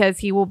because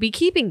he will be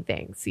keeping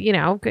things, you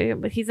know,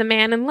 but he's a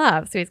man in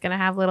love. So he's going to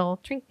have little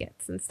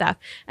trinkets and stuff.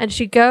 And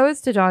she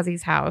goes to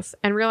Dawsey's house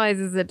and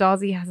realizes that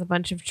Dawsey has a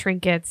bunch of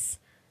trinkets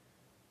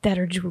that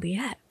are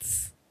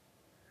Juliet's.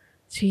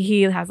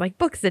 He has, like,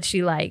 books that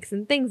she likes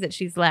and things that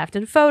she's left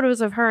and photos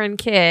of her and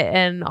Kit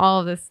and all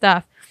of this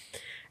stuff.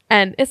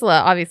 And Isola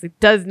obviously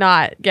does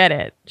not get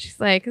it. She's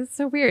like, it's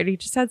so weird. He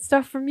just had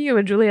stuff from you.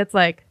 And Juliet's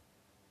like,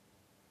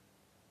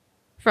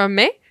 from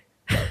me?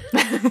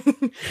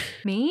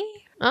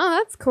 Me? Oh,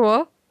 that's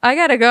cool. I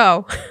gotta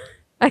go.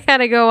 I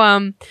gotta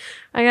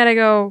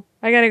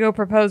go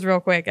propose real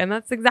quick. And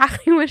that's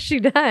exactly what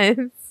she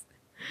does.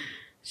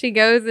 She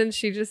goes and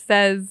she just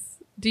says,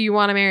 do you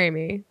want to marry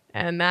me?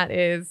 And that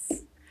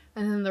is...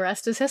 And then the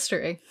rest is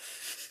history.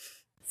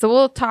 So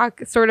we'll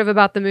talk sort of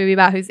about the movie,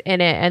 about who's in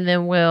it, and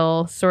then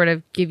we'll sort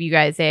of give you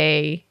guys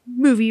a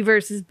movie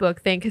versus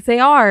book thing, because they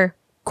are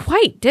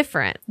quite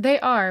different. They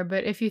are,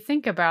 but if you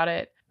think about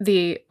it,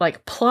 the,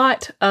 like,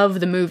 plot of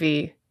the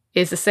movie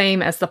is the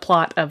same as the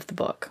plot of the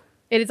book.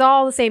 It is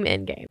all the same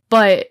endgame.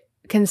 But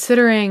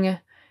considering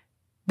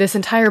this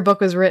entire book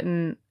was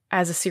written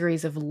as a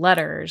series of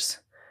letters,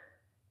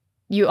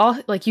 you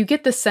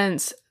get the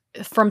sense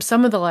from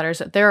some of the letters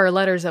that there are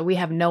letters that we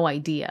have no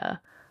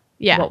idea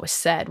what was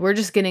said. We're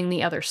just getting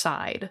the other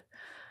side.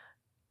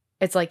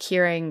 It's like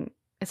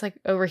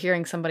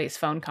overhearing somebody's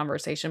phone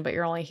conversation, but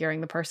you're only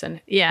hearing the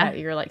person that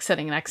you're, like,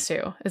 sitting next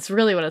to. It's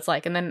really what it's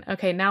like. And then,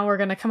 okay, now I'm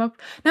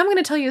going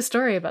to tell you a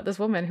story about this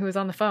woman who was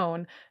on the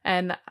phone,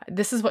 and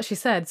this is what she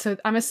said. So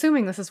I'm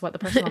assuming this is what the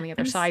person on the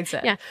other side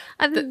said. Yeah.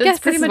 I guess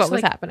this is what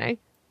was happening.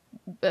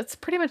 That's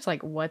pretty much,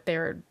 like, what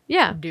they're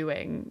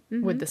doing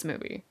with this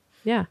movie.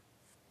 Yeah.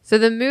 So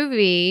the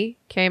movie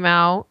came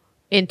out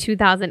in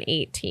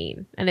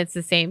 2018, and it's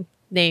the same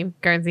name,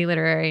 Guernsey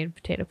Literary and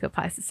Potato Peel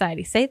Pie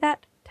Society. Say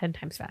that 10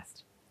 times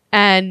fast.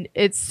 And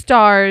it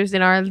stars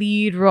in our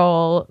lead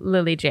role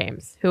Lily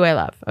James, who I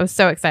love. I was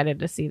so excited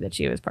to see that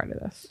she was part of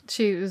this.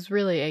 She was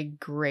really a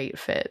great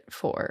fit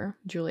for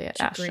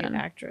Juliet Ashton. Great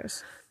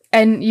actress.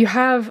 And you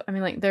have, I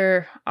mean, like,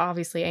 there are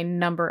obviously a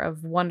number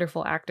of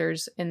wonderful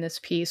actors in this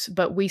piece,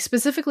 but we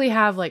specifically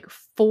have, like,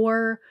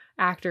 4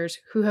 actors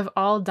who have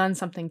all done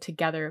something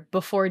together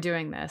before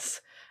doing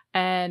this.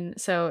 And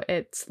so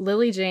it's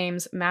Lily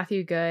James,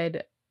 Matthew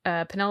Good,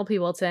 Penelope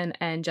Wilton,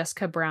 and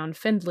Jessica Brown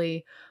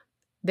Findlay.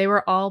 They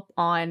were all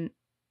on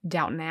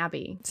Downton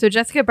Abbey. So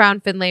Jessica Brown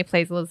Findlay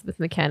plays Elizabeth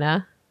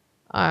McKenna,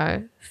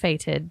 our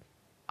fated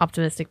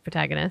optimistic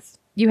protagonist.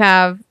 You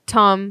have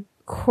Tom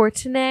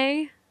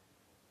Courtenay.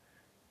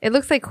 It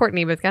looks like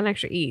Courtney, but it's got an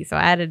extra E, so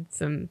I added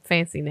some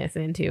fanciness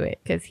into it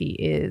because he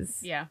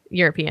is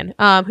European.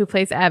 Who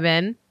plays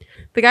Evan.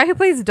 The guy who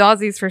plays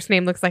Dawsey's first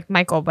name looks like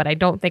Michael, but I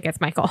don't think it's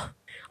Michael.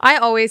 I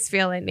always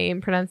fail at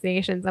name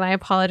pronunciations, and I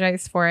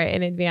apologize for it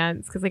in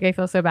advance because like I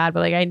feel so bad,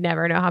 but like I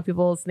never know how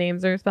people's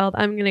names are spelled.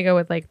 I'm gonna go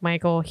with like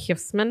Michael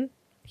Huisman.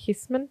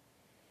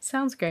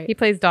 Sounds great. He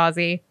plays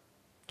Dawsey.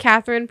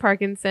 Catherine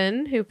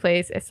Parkinson, who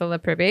plays Isola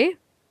Privy.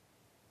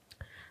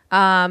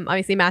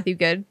 Obviously Matthew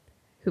Good,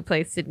 who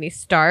plays Sydney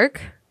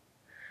Stark.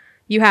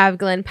 You have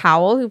Glenn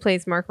Powell, who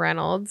plays Mark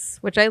Reynolds,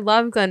 which I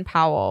love Glenn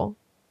Powell.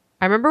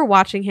 I remember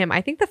watching him.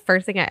 I think the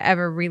first thing I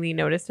ever really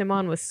noticed him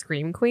on was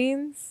Scream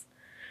Queens,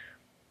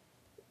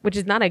 which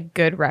is not a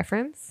good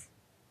reference.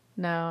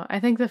 No, I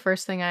think the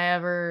first thing I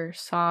ever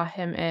saw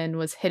him in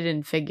was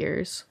Hidden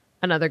Figures.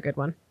 Another good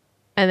one.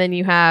 And then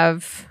you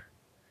have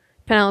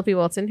Penelope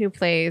Wilton, who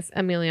plays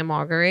Amelia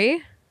Maugery.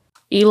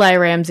 Eli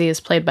Ramsey is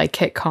played by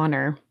Kit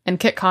Connor. And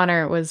Kit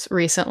Connor was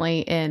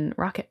recently in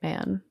Rocket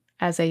Man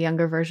as a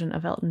younger version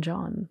of Elton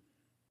John.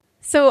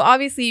 So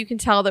obviously you can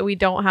tell that we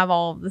don't have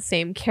all of the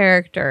same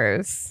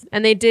characters.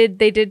 And they did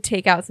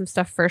take out some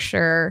stuff for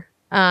sure.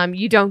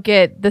 You don't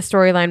get the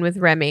storyline with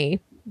Remy.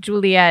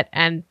 Juliet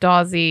and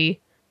Dawsey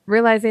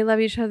realize they love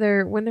each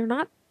other when they're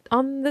not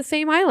on the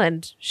same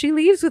island. She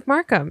leaves with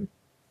Markham,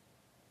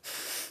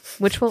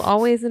 which will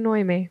always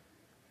annoy me.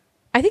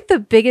 I think the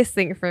biggest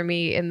thing for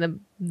me in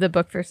the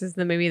book versus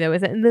the movie, though,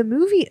 is that in the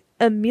movie,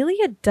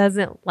 Amelia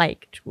doesn't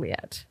like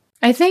Juliet.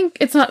 I think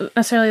it's not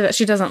necessarily that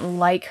she doesn't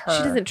like her.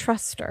 She doesn't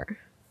trust her.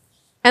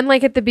 And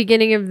like at the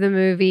beginning of the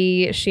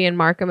movie, she and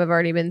Markham have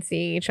already been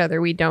seeing each other.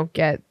 We don't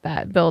get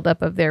that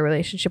buildup of their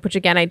relationship, which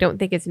again, I don't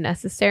think is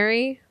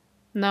necessary.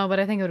 No, but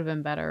I think it would have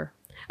been better.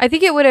 I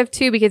think it would have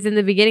too, because in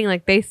the beginning,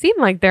 like they seem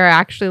like they're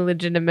actually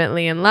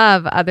legitimately in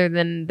love, other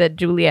than that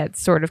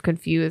Juliet's sort of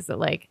confused that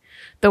like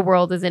the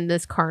world is in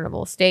this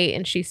carnival state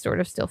and she sort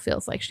of still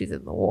feels like she's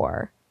in the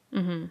war.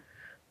 Mm-hmm.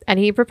 And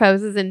he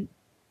proposes and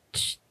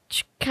she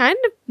kind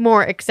of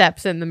more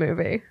accepts in the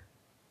movie.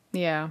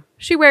 Yeah.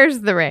 She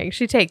wears the ring.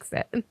 She takes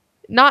it.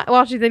 Not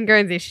while she's in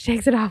Guernsey. She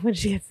takes it off when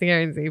she gets to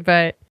Guernsey,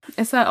 but...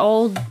 It's that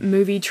old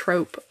movie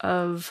trope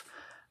of,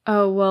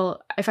 oh,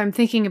 well, if I'm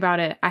thinking about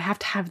it, I have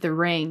to have the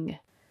ring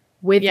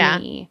with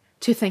me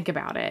to think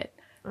about it.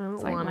 I don't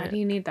it's like, want why it. do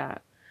you need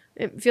that?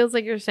 It feels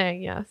like you're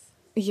saying yes.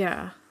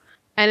 Yeah.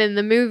 And in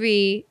the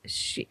movie,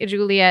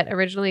 Juliet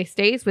originally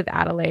stays with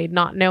Adelaide,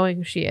 not knowing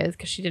who she is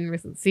because she didn't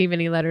receive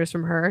any letters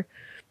from her,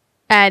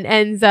 and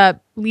ends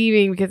up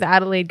leaving because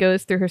Adelaide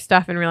goes through her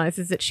stuff and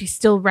realizes that she's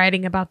still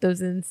writing about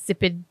those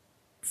insipid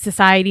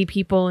society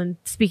people and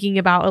speaking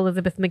about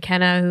Elizabeth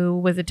McKenna, who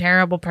was a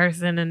terrible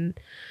person and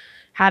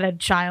had a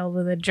child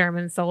with a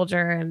German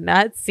soldier. And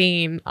that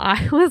scene,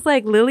 I was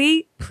like,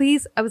 Lily,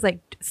 please. I was like,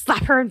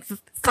 slap her and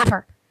slap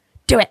her.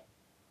 Do it.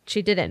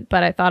 She didn't,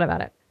 but I thought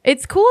about it.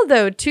 It's cool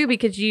though too,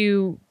 because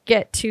you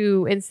get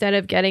to, instead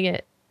of getting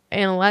it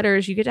in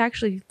letters, you get to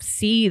actually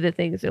see the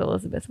things that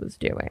Elizabeth was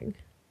doing.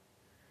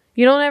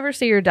 You don't ever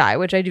see her die,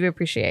 which I do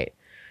appreciate.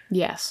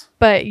 Yes.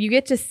 But you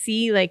get to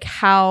see like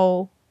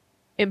how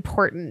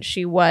important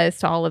she was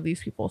to all of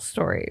these people's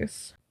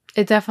stories.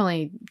 It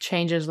definitely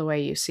changes the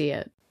way you see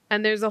it.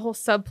 And there's a whole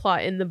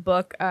subplot in the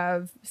book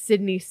of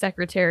Sydney's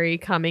secretary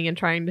coming and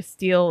trying to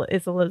steal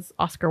Isola's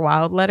Oscar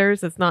Wilde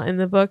letters. It's not in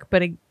the book,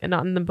 but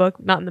not in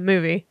the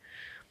movie.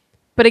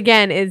 But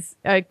again, is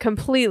a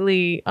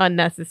completely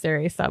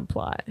unnecessary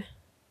subplot.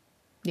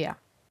 Yeah.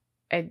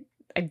 I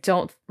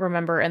don't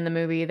remember in the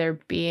movie there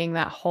being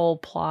that whole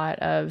plot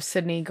of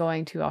Sydney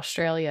going to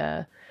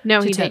Australia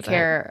to take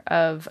care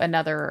of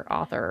another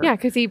author. Yeah,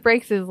 because he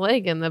breaks his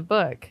leg in the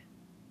book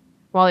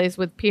while he's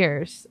with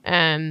Pierce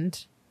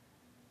and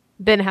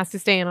then has to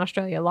stay in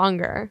Australia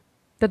longer.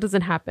 That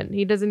doesn't happen.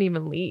 He doesn't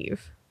even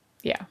leave.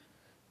 Yeah.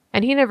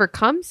 And he never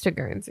comes to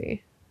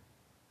Guernsey.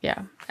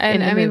 Yeah.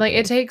 And I mean, like,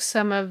 it takes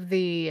some of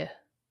the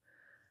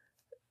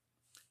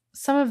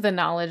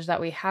knowledge that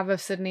we have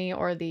of Sydney,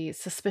 or the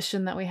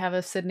suspicion that we have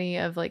of Sydney,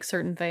 of like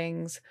certain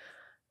things,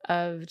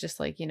 of just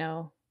like, you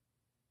know,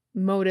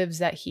 motives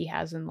that he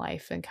has in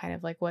life, and kind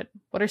of like what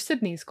are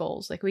Sydney's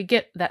goals. Like, we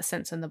get that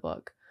sense in the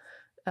book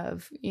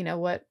of, you know,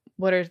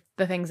 what are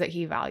the things that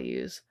he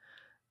values,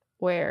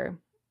 where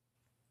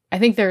I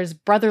think there's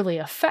brotherly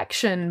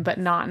affection, but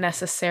not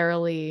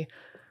necessarily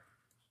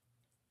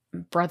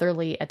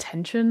brotherly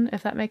attention,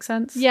 if that makes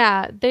sense.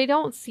 Yeah, they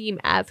don't seem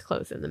as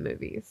close in the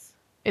movie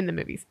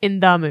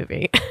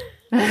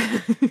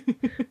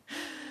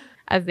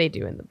as they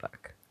do in the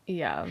book.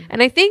 Yeah.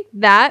 And I think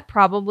that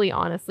probably,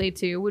 honestly,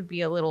 too, would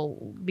be a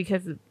little,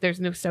 because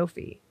there's no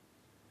Sophie.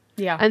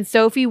 Yeah. And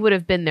Sophie would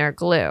have been their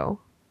glue,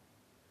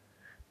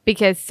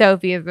 because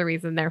Sophie is the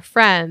reason they're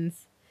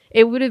friends.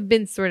 It would have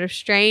been sort of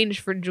strange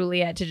for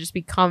Juliet to just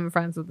become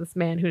friends with this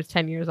man who's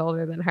 10 years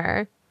older than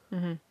her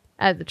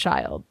as a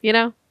child, you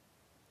know?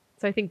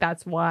 So I think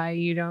that's why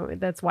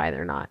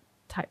they're not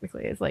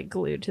technically as like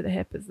glued to the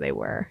hip as they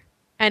were.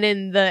 And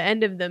in the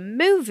end of the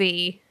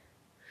movie,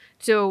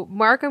 so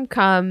Markham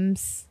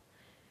comes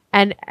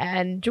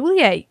And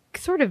Juliet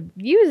sort of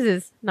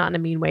uses, not in a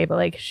mean way, but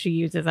like she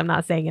uses, I'm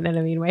not saying it in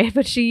a mean way,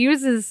 but she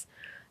uses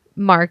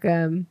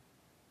Markham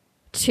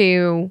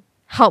to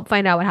help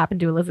find out what happened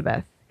to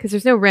Elizabeth because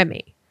there's no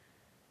Remy.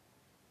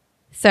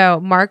 So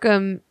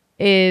Markham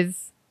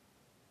is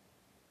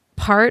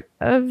part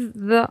of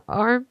the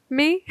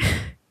army?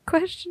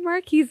 Question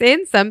mark. He's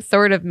in some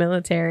sort of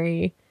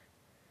military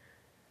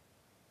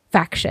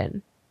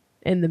faction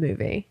in the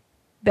movie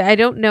that I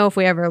don't know if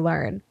we ever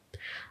learn.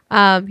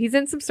 He's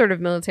in some sort of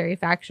military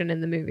faction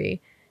in the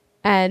movie.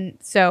 And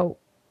so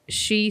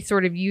she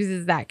sort of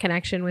uses that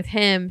connection with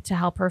him to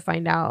help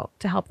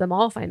them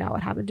all find out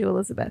what happened to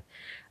Elizabeth.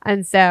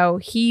 And so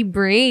he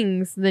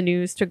brings the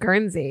news to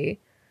Guernsey,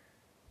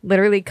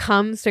 literally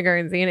comes to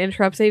Guernsey and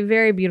interrupts a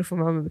very beautiful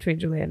moment between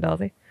Juliet and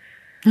Dalsey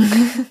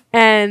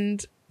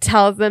and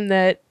tells them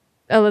that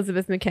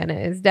Elizabeth McKenna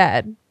is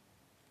dead.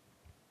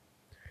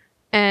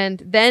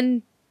 And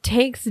then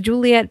takes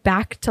Juliet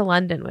back to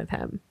London with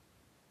him.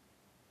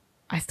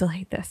 I still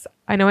hate this.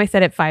 I know I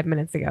said it 5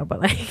 minutes ago, but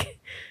like...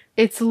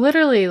 It's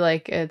literally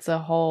like it's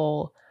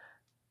the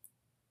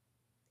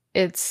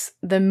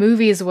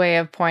movie's way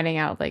of pointing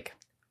out like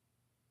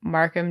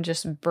Markham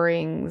just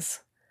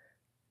brings,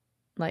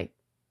 like,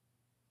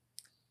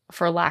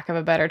 for lack of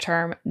a better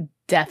term,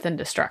 death and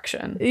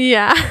destruction.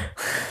 Yeah.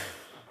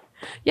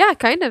 Yeah,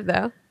 kind of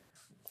though.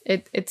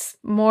 It's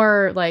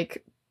more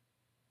like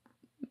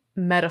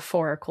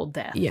metaphorical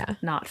death, yeah,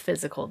 not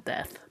physical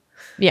death.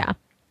 Yeah.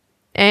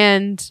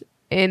 And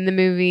in the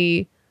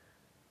movie,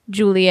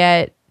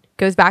 Juliet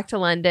goes back to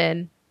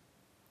London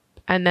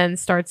and then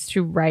starts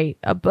to write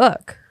a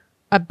book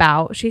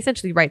she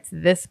essentially writes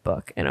this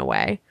book in a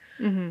way,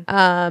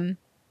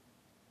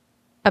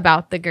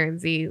 about the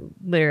Guernsey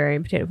Literary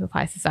and Potato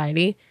Pie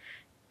Society,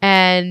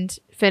 and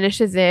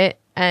finishes it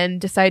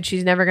and decides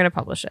she's never going to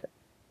publish it.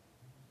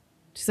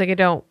 She's like,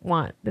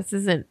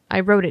 I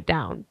wrote it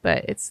down,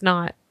 but it's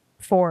not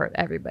for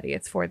everybody.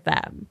 It's for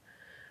them.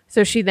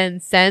 So she then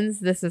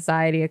sends the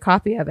society a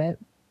copy of it,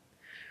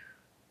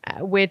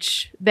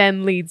 which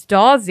then leads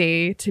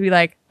Dalsey to be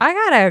like, I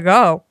gotta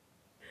go.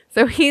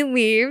 So he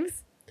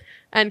leaves,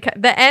 and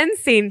the end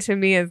scene to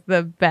me is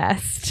the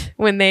best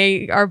when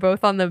they are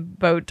both on the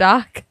boat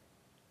dock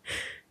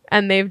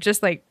and they've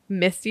just like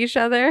missed each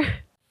other.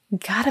 You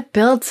gotta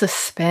build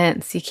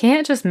suspense. You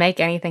can't just make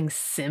anything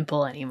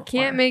simple anymore.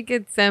 Can't make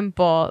it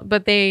simple.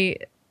 But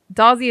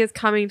Dalsey is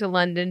coming to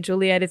London.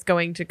 Juliet is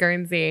going to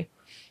Guernsey.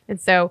 And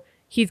so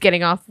he's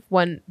getting off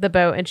the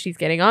boat and she's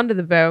getting onto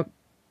the boat.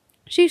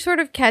 She sort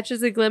of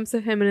catches a glimpse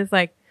of him and is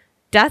like,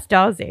 that's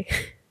Dalsey.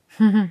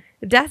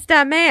 That's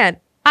that man.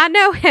 I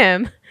know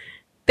him.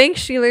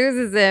 Thinks she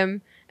loses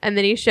him. And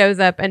then he shows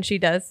up and she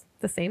does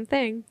the same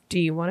thing. Do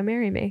you want to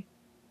marry me?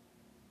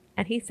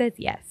 And he says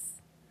yes.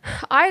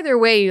 Either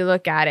way you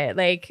look at it,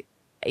 like,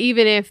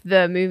 even if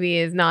the movie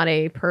is not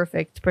a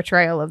perfect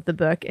portrayal of the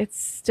book, it's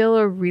still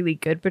a really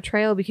good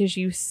portrayal because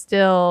you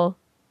still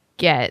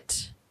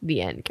get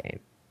the end game.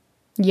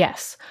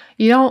 Yes.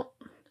 You don't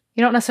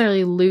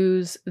necessarily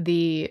lose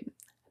the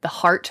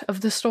heart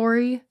of the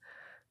story.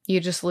 You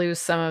just lose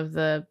some of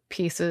the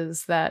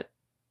pieces that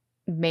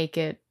make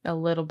it a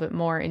little bit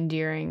more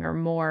endearing or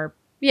more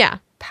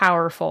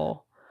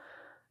powerful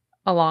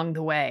along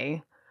the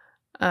way.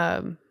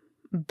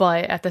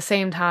 But at the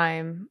same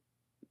time,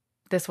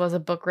 this was a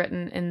book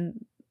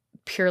written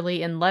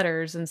purely in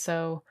letters, and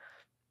so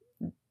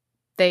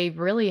they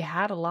really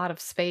had a lot of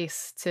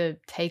space to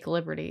take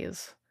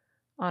liberties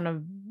on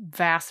a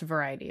vast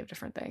variety of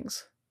different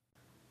things.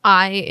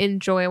 I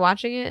enjoy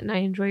watching it and I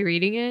enjoy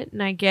reading it,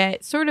 and I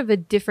get sort of a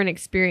different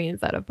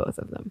experience out of both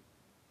of them.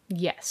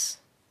 Yes.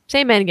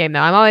 Same endgame though.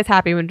 I'm always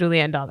happy when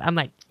Juliet and Dalsey. I'm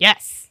like,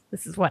 yes,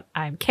 this is what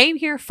I came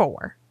here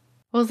for.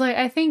 Well, it's like,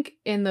 I think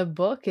in the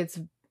book,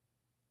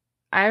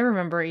 I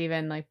remember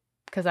even like,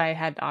 because I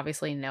had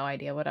obviously no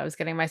idea what I was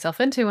getting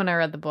myself into when I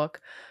read the book,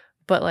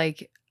 but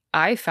like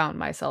I found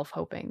myself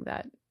hoping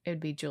that it would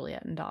be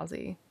Juliet and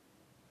Dalsey.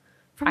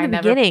 From the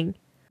beginning.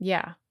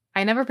 Yeah.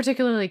 I never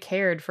particularly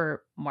cared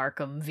for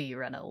Markham v.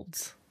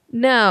 Reynolds.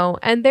 No,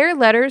 and their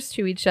letters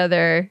to each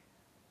other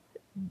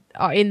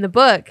in the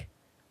book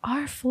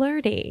are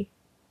flirty.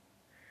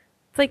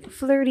 It's like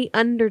flirty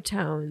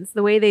undertones,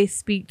 the way they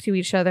speak to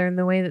each other and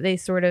the way that they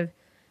sort of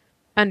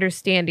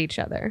understand each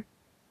other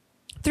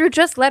through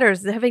just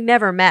letters, having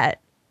never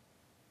met.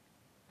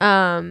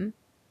 And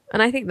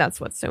I think that's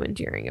what's so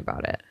endearing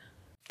about it.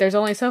 There's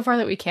only so far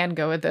that we can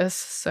go with this,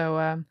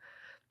 so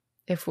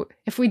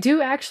if we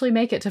do actually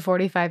make it to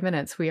 45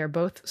 minutes, we are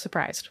both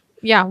surprised.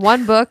 Yeah,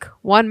 one book,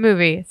 one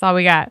movie. That's all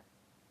we got.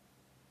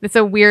 It's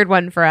a weird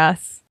one for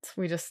us.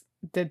 We just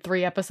did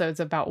 3 episodes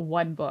about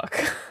one book.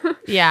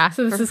 Yeah.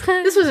 So this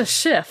was a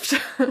shift.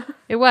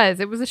 It was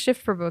a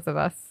shift for both of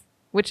us,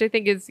 which I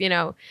think is,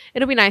 it'll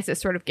be nice to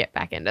sort of get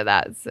back into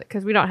that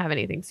because we don't have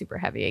anything super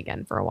heavy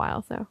again for a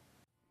while. So,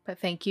 but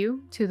thank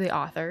you to the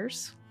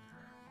authors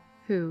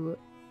who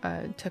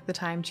took the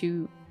time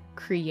to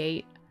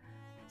create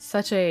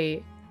such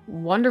a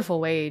wonderful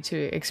way to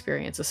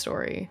experience a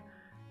story,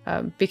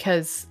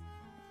 because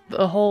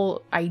the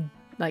whole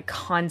like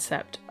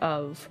concept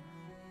of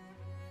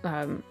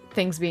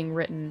things being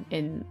written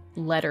in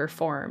letter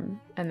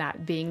form and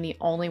that being the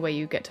only way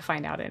you get to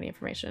find out any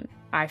information.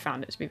 I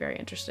found it to be very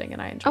interesting,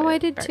 and I enjoyed it. Oh, I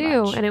did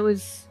too. Much. And it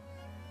was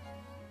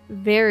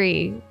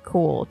very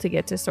cool to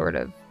get to sort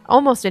of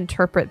almost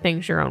interpret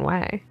things your own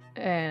way.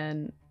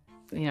 And,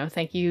 you know,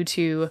 thank you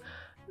to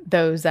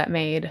those that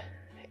made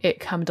it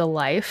come to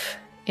life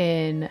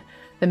in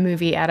the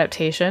movie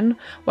adaptation.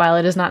 While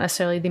it is not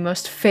necessarily the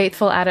most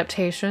faithful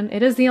adaptation,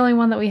 it is the only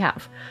one that we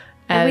have.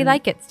 And we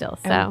like it still,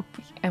 so.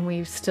 And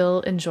we've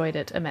still enjoyed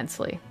it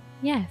immensely.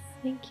 Yes,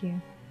 thank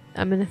you.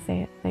 I'm going to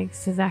say it.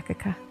 Thanks to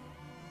Zakaka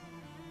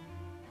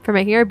for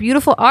making our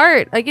beautiful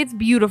art. Like, it's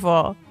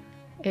beautiful.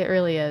 It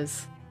really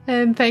is.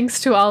 And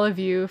thanks to all of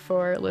you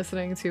for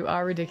listening to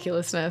our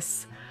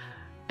ridiculousness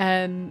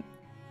and,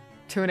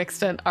 to an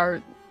extent,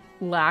 our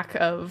lack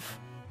of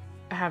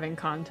having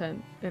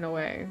content in a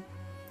way.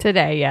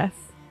 Today, yes.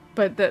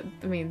 But I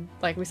mean,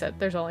 like we said,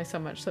 there's only so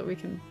much that we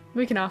can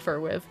offer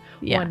with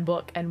one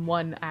book and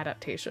one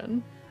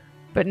adaptation.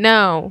 But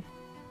no,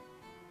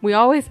 we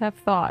always have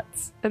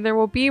thoughts, and there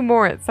will be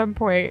more at some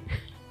point,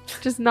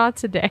 just not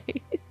today.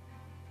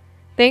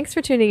 Thanks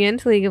for tuning in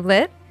to League of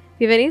Lit.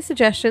 If you have any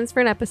suggestions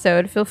for an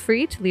episode, feel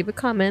free to leave a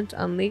comment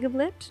on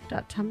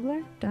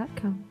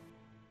leagueoflit.tumblr.com.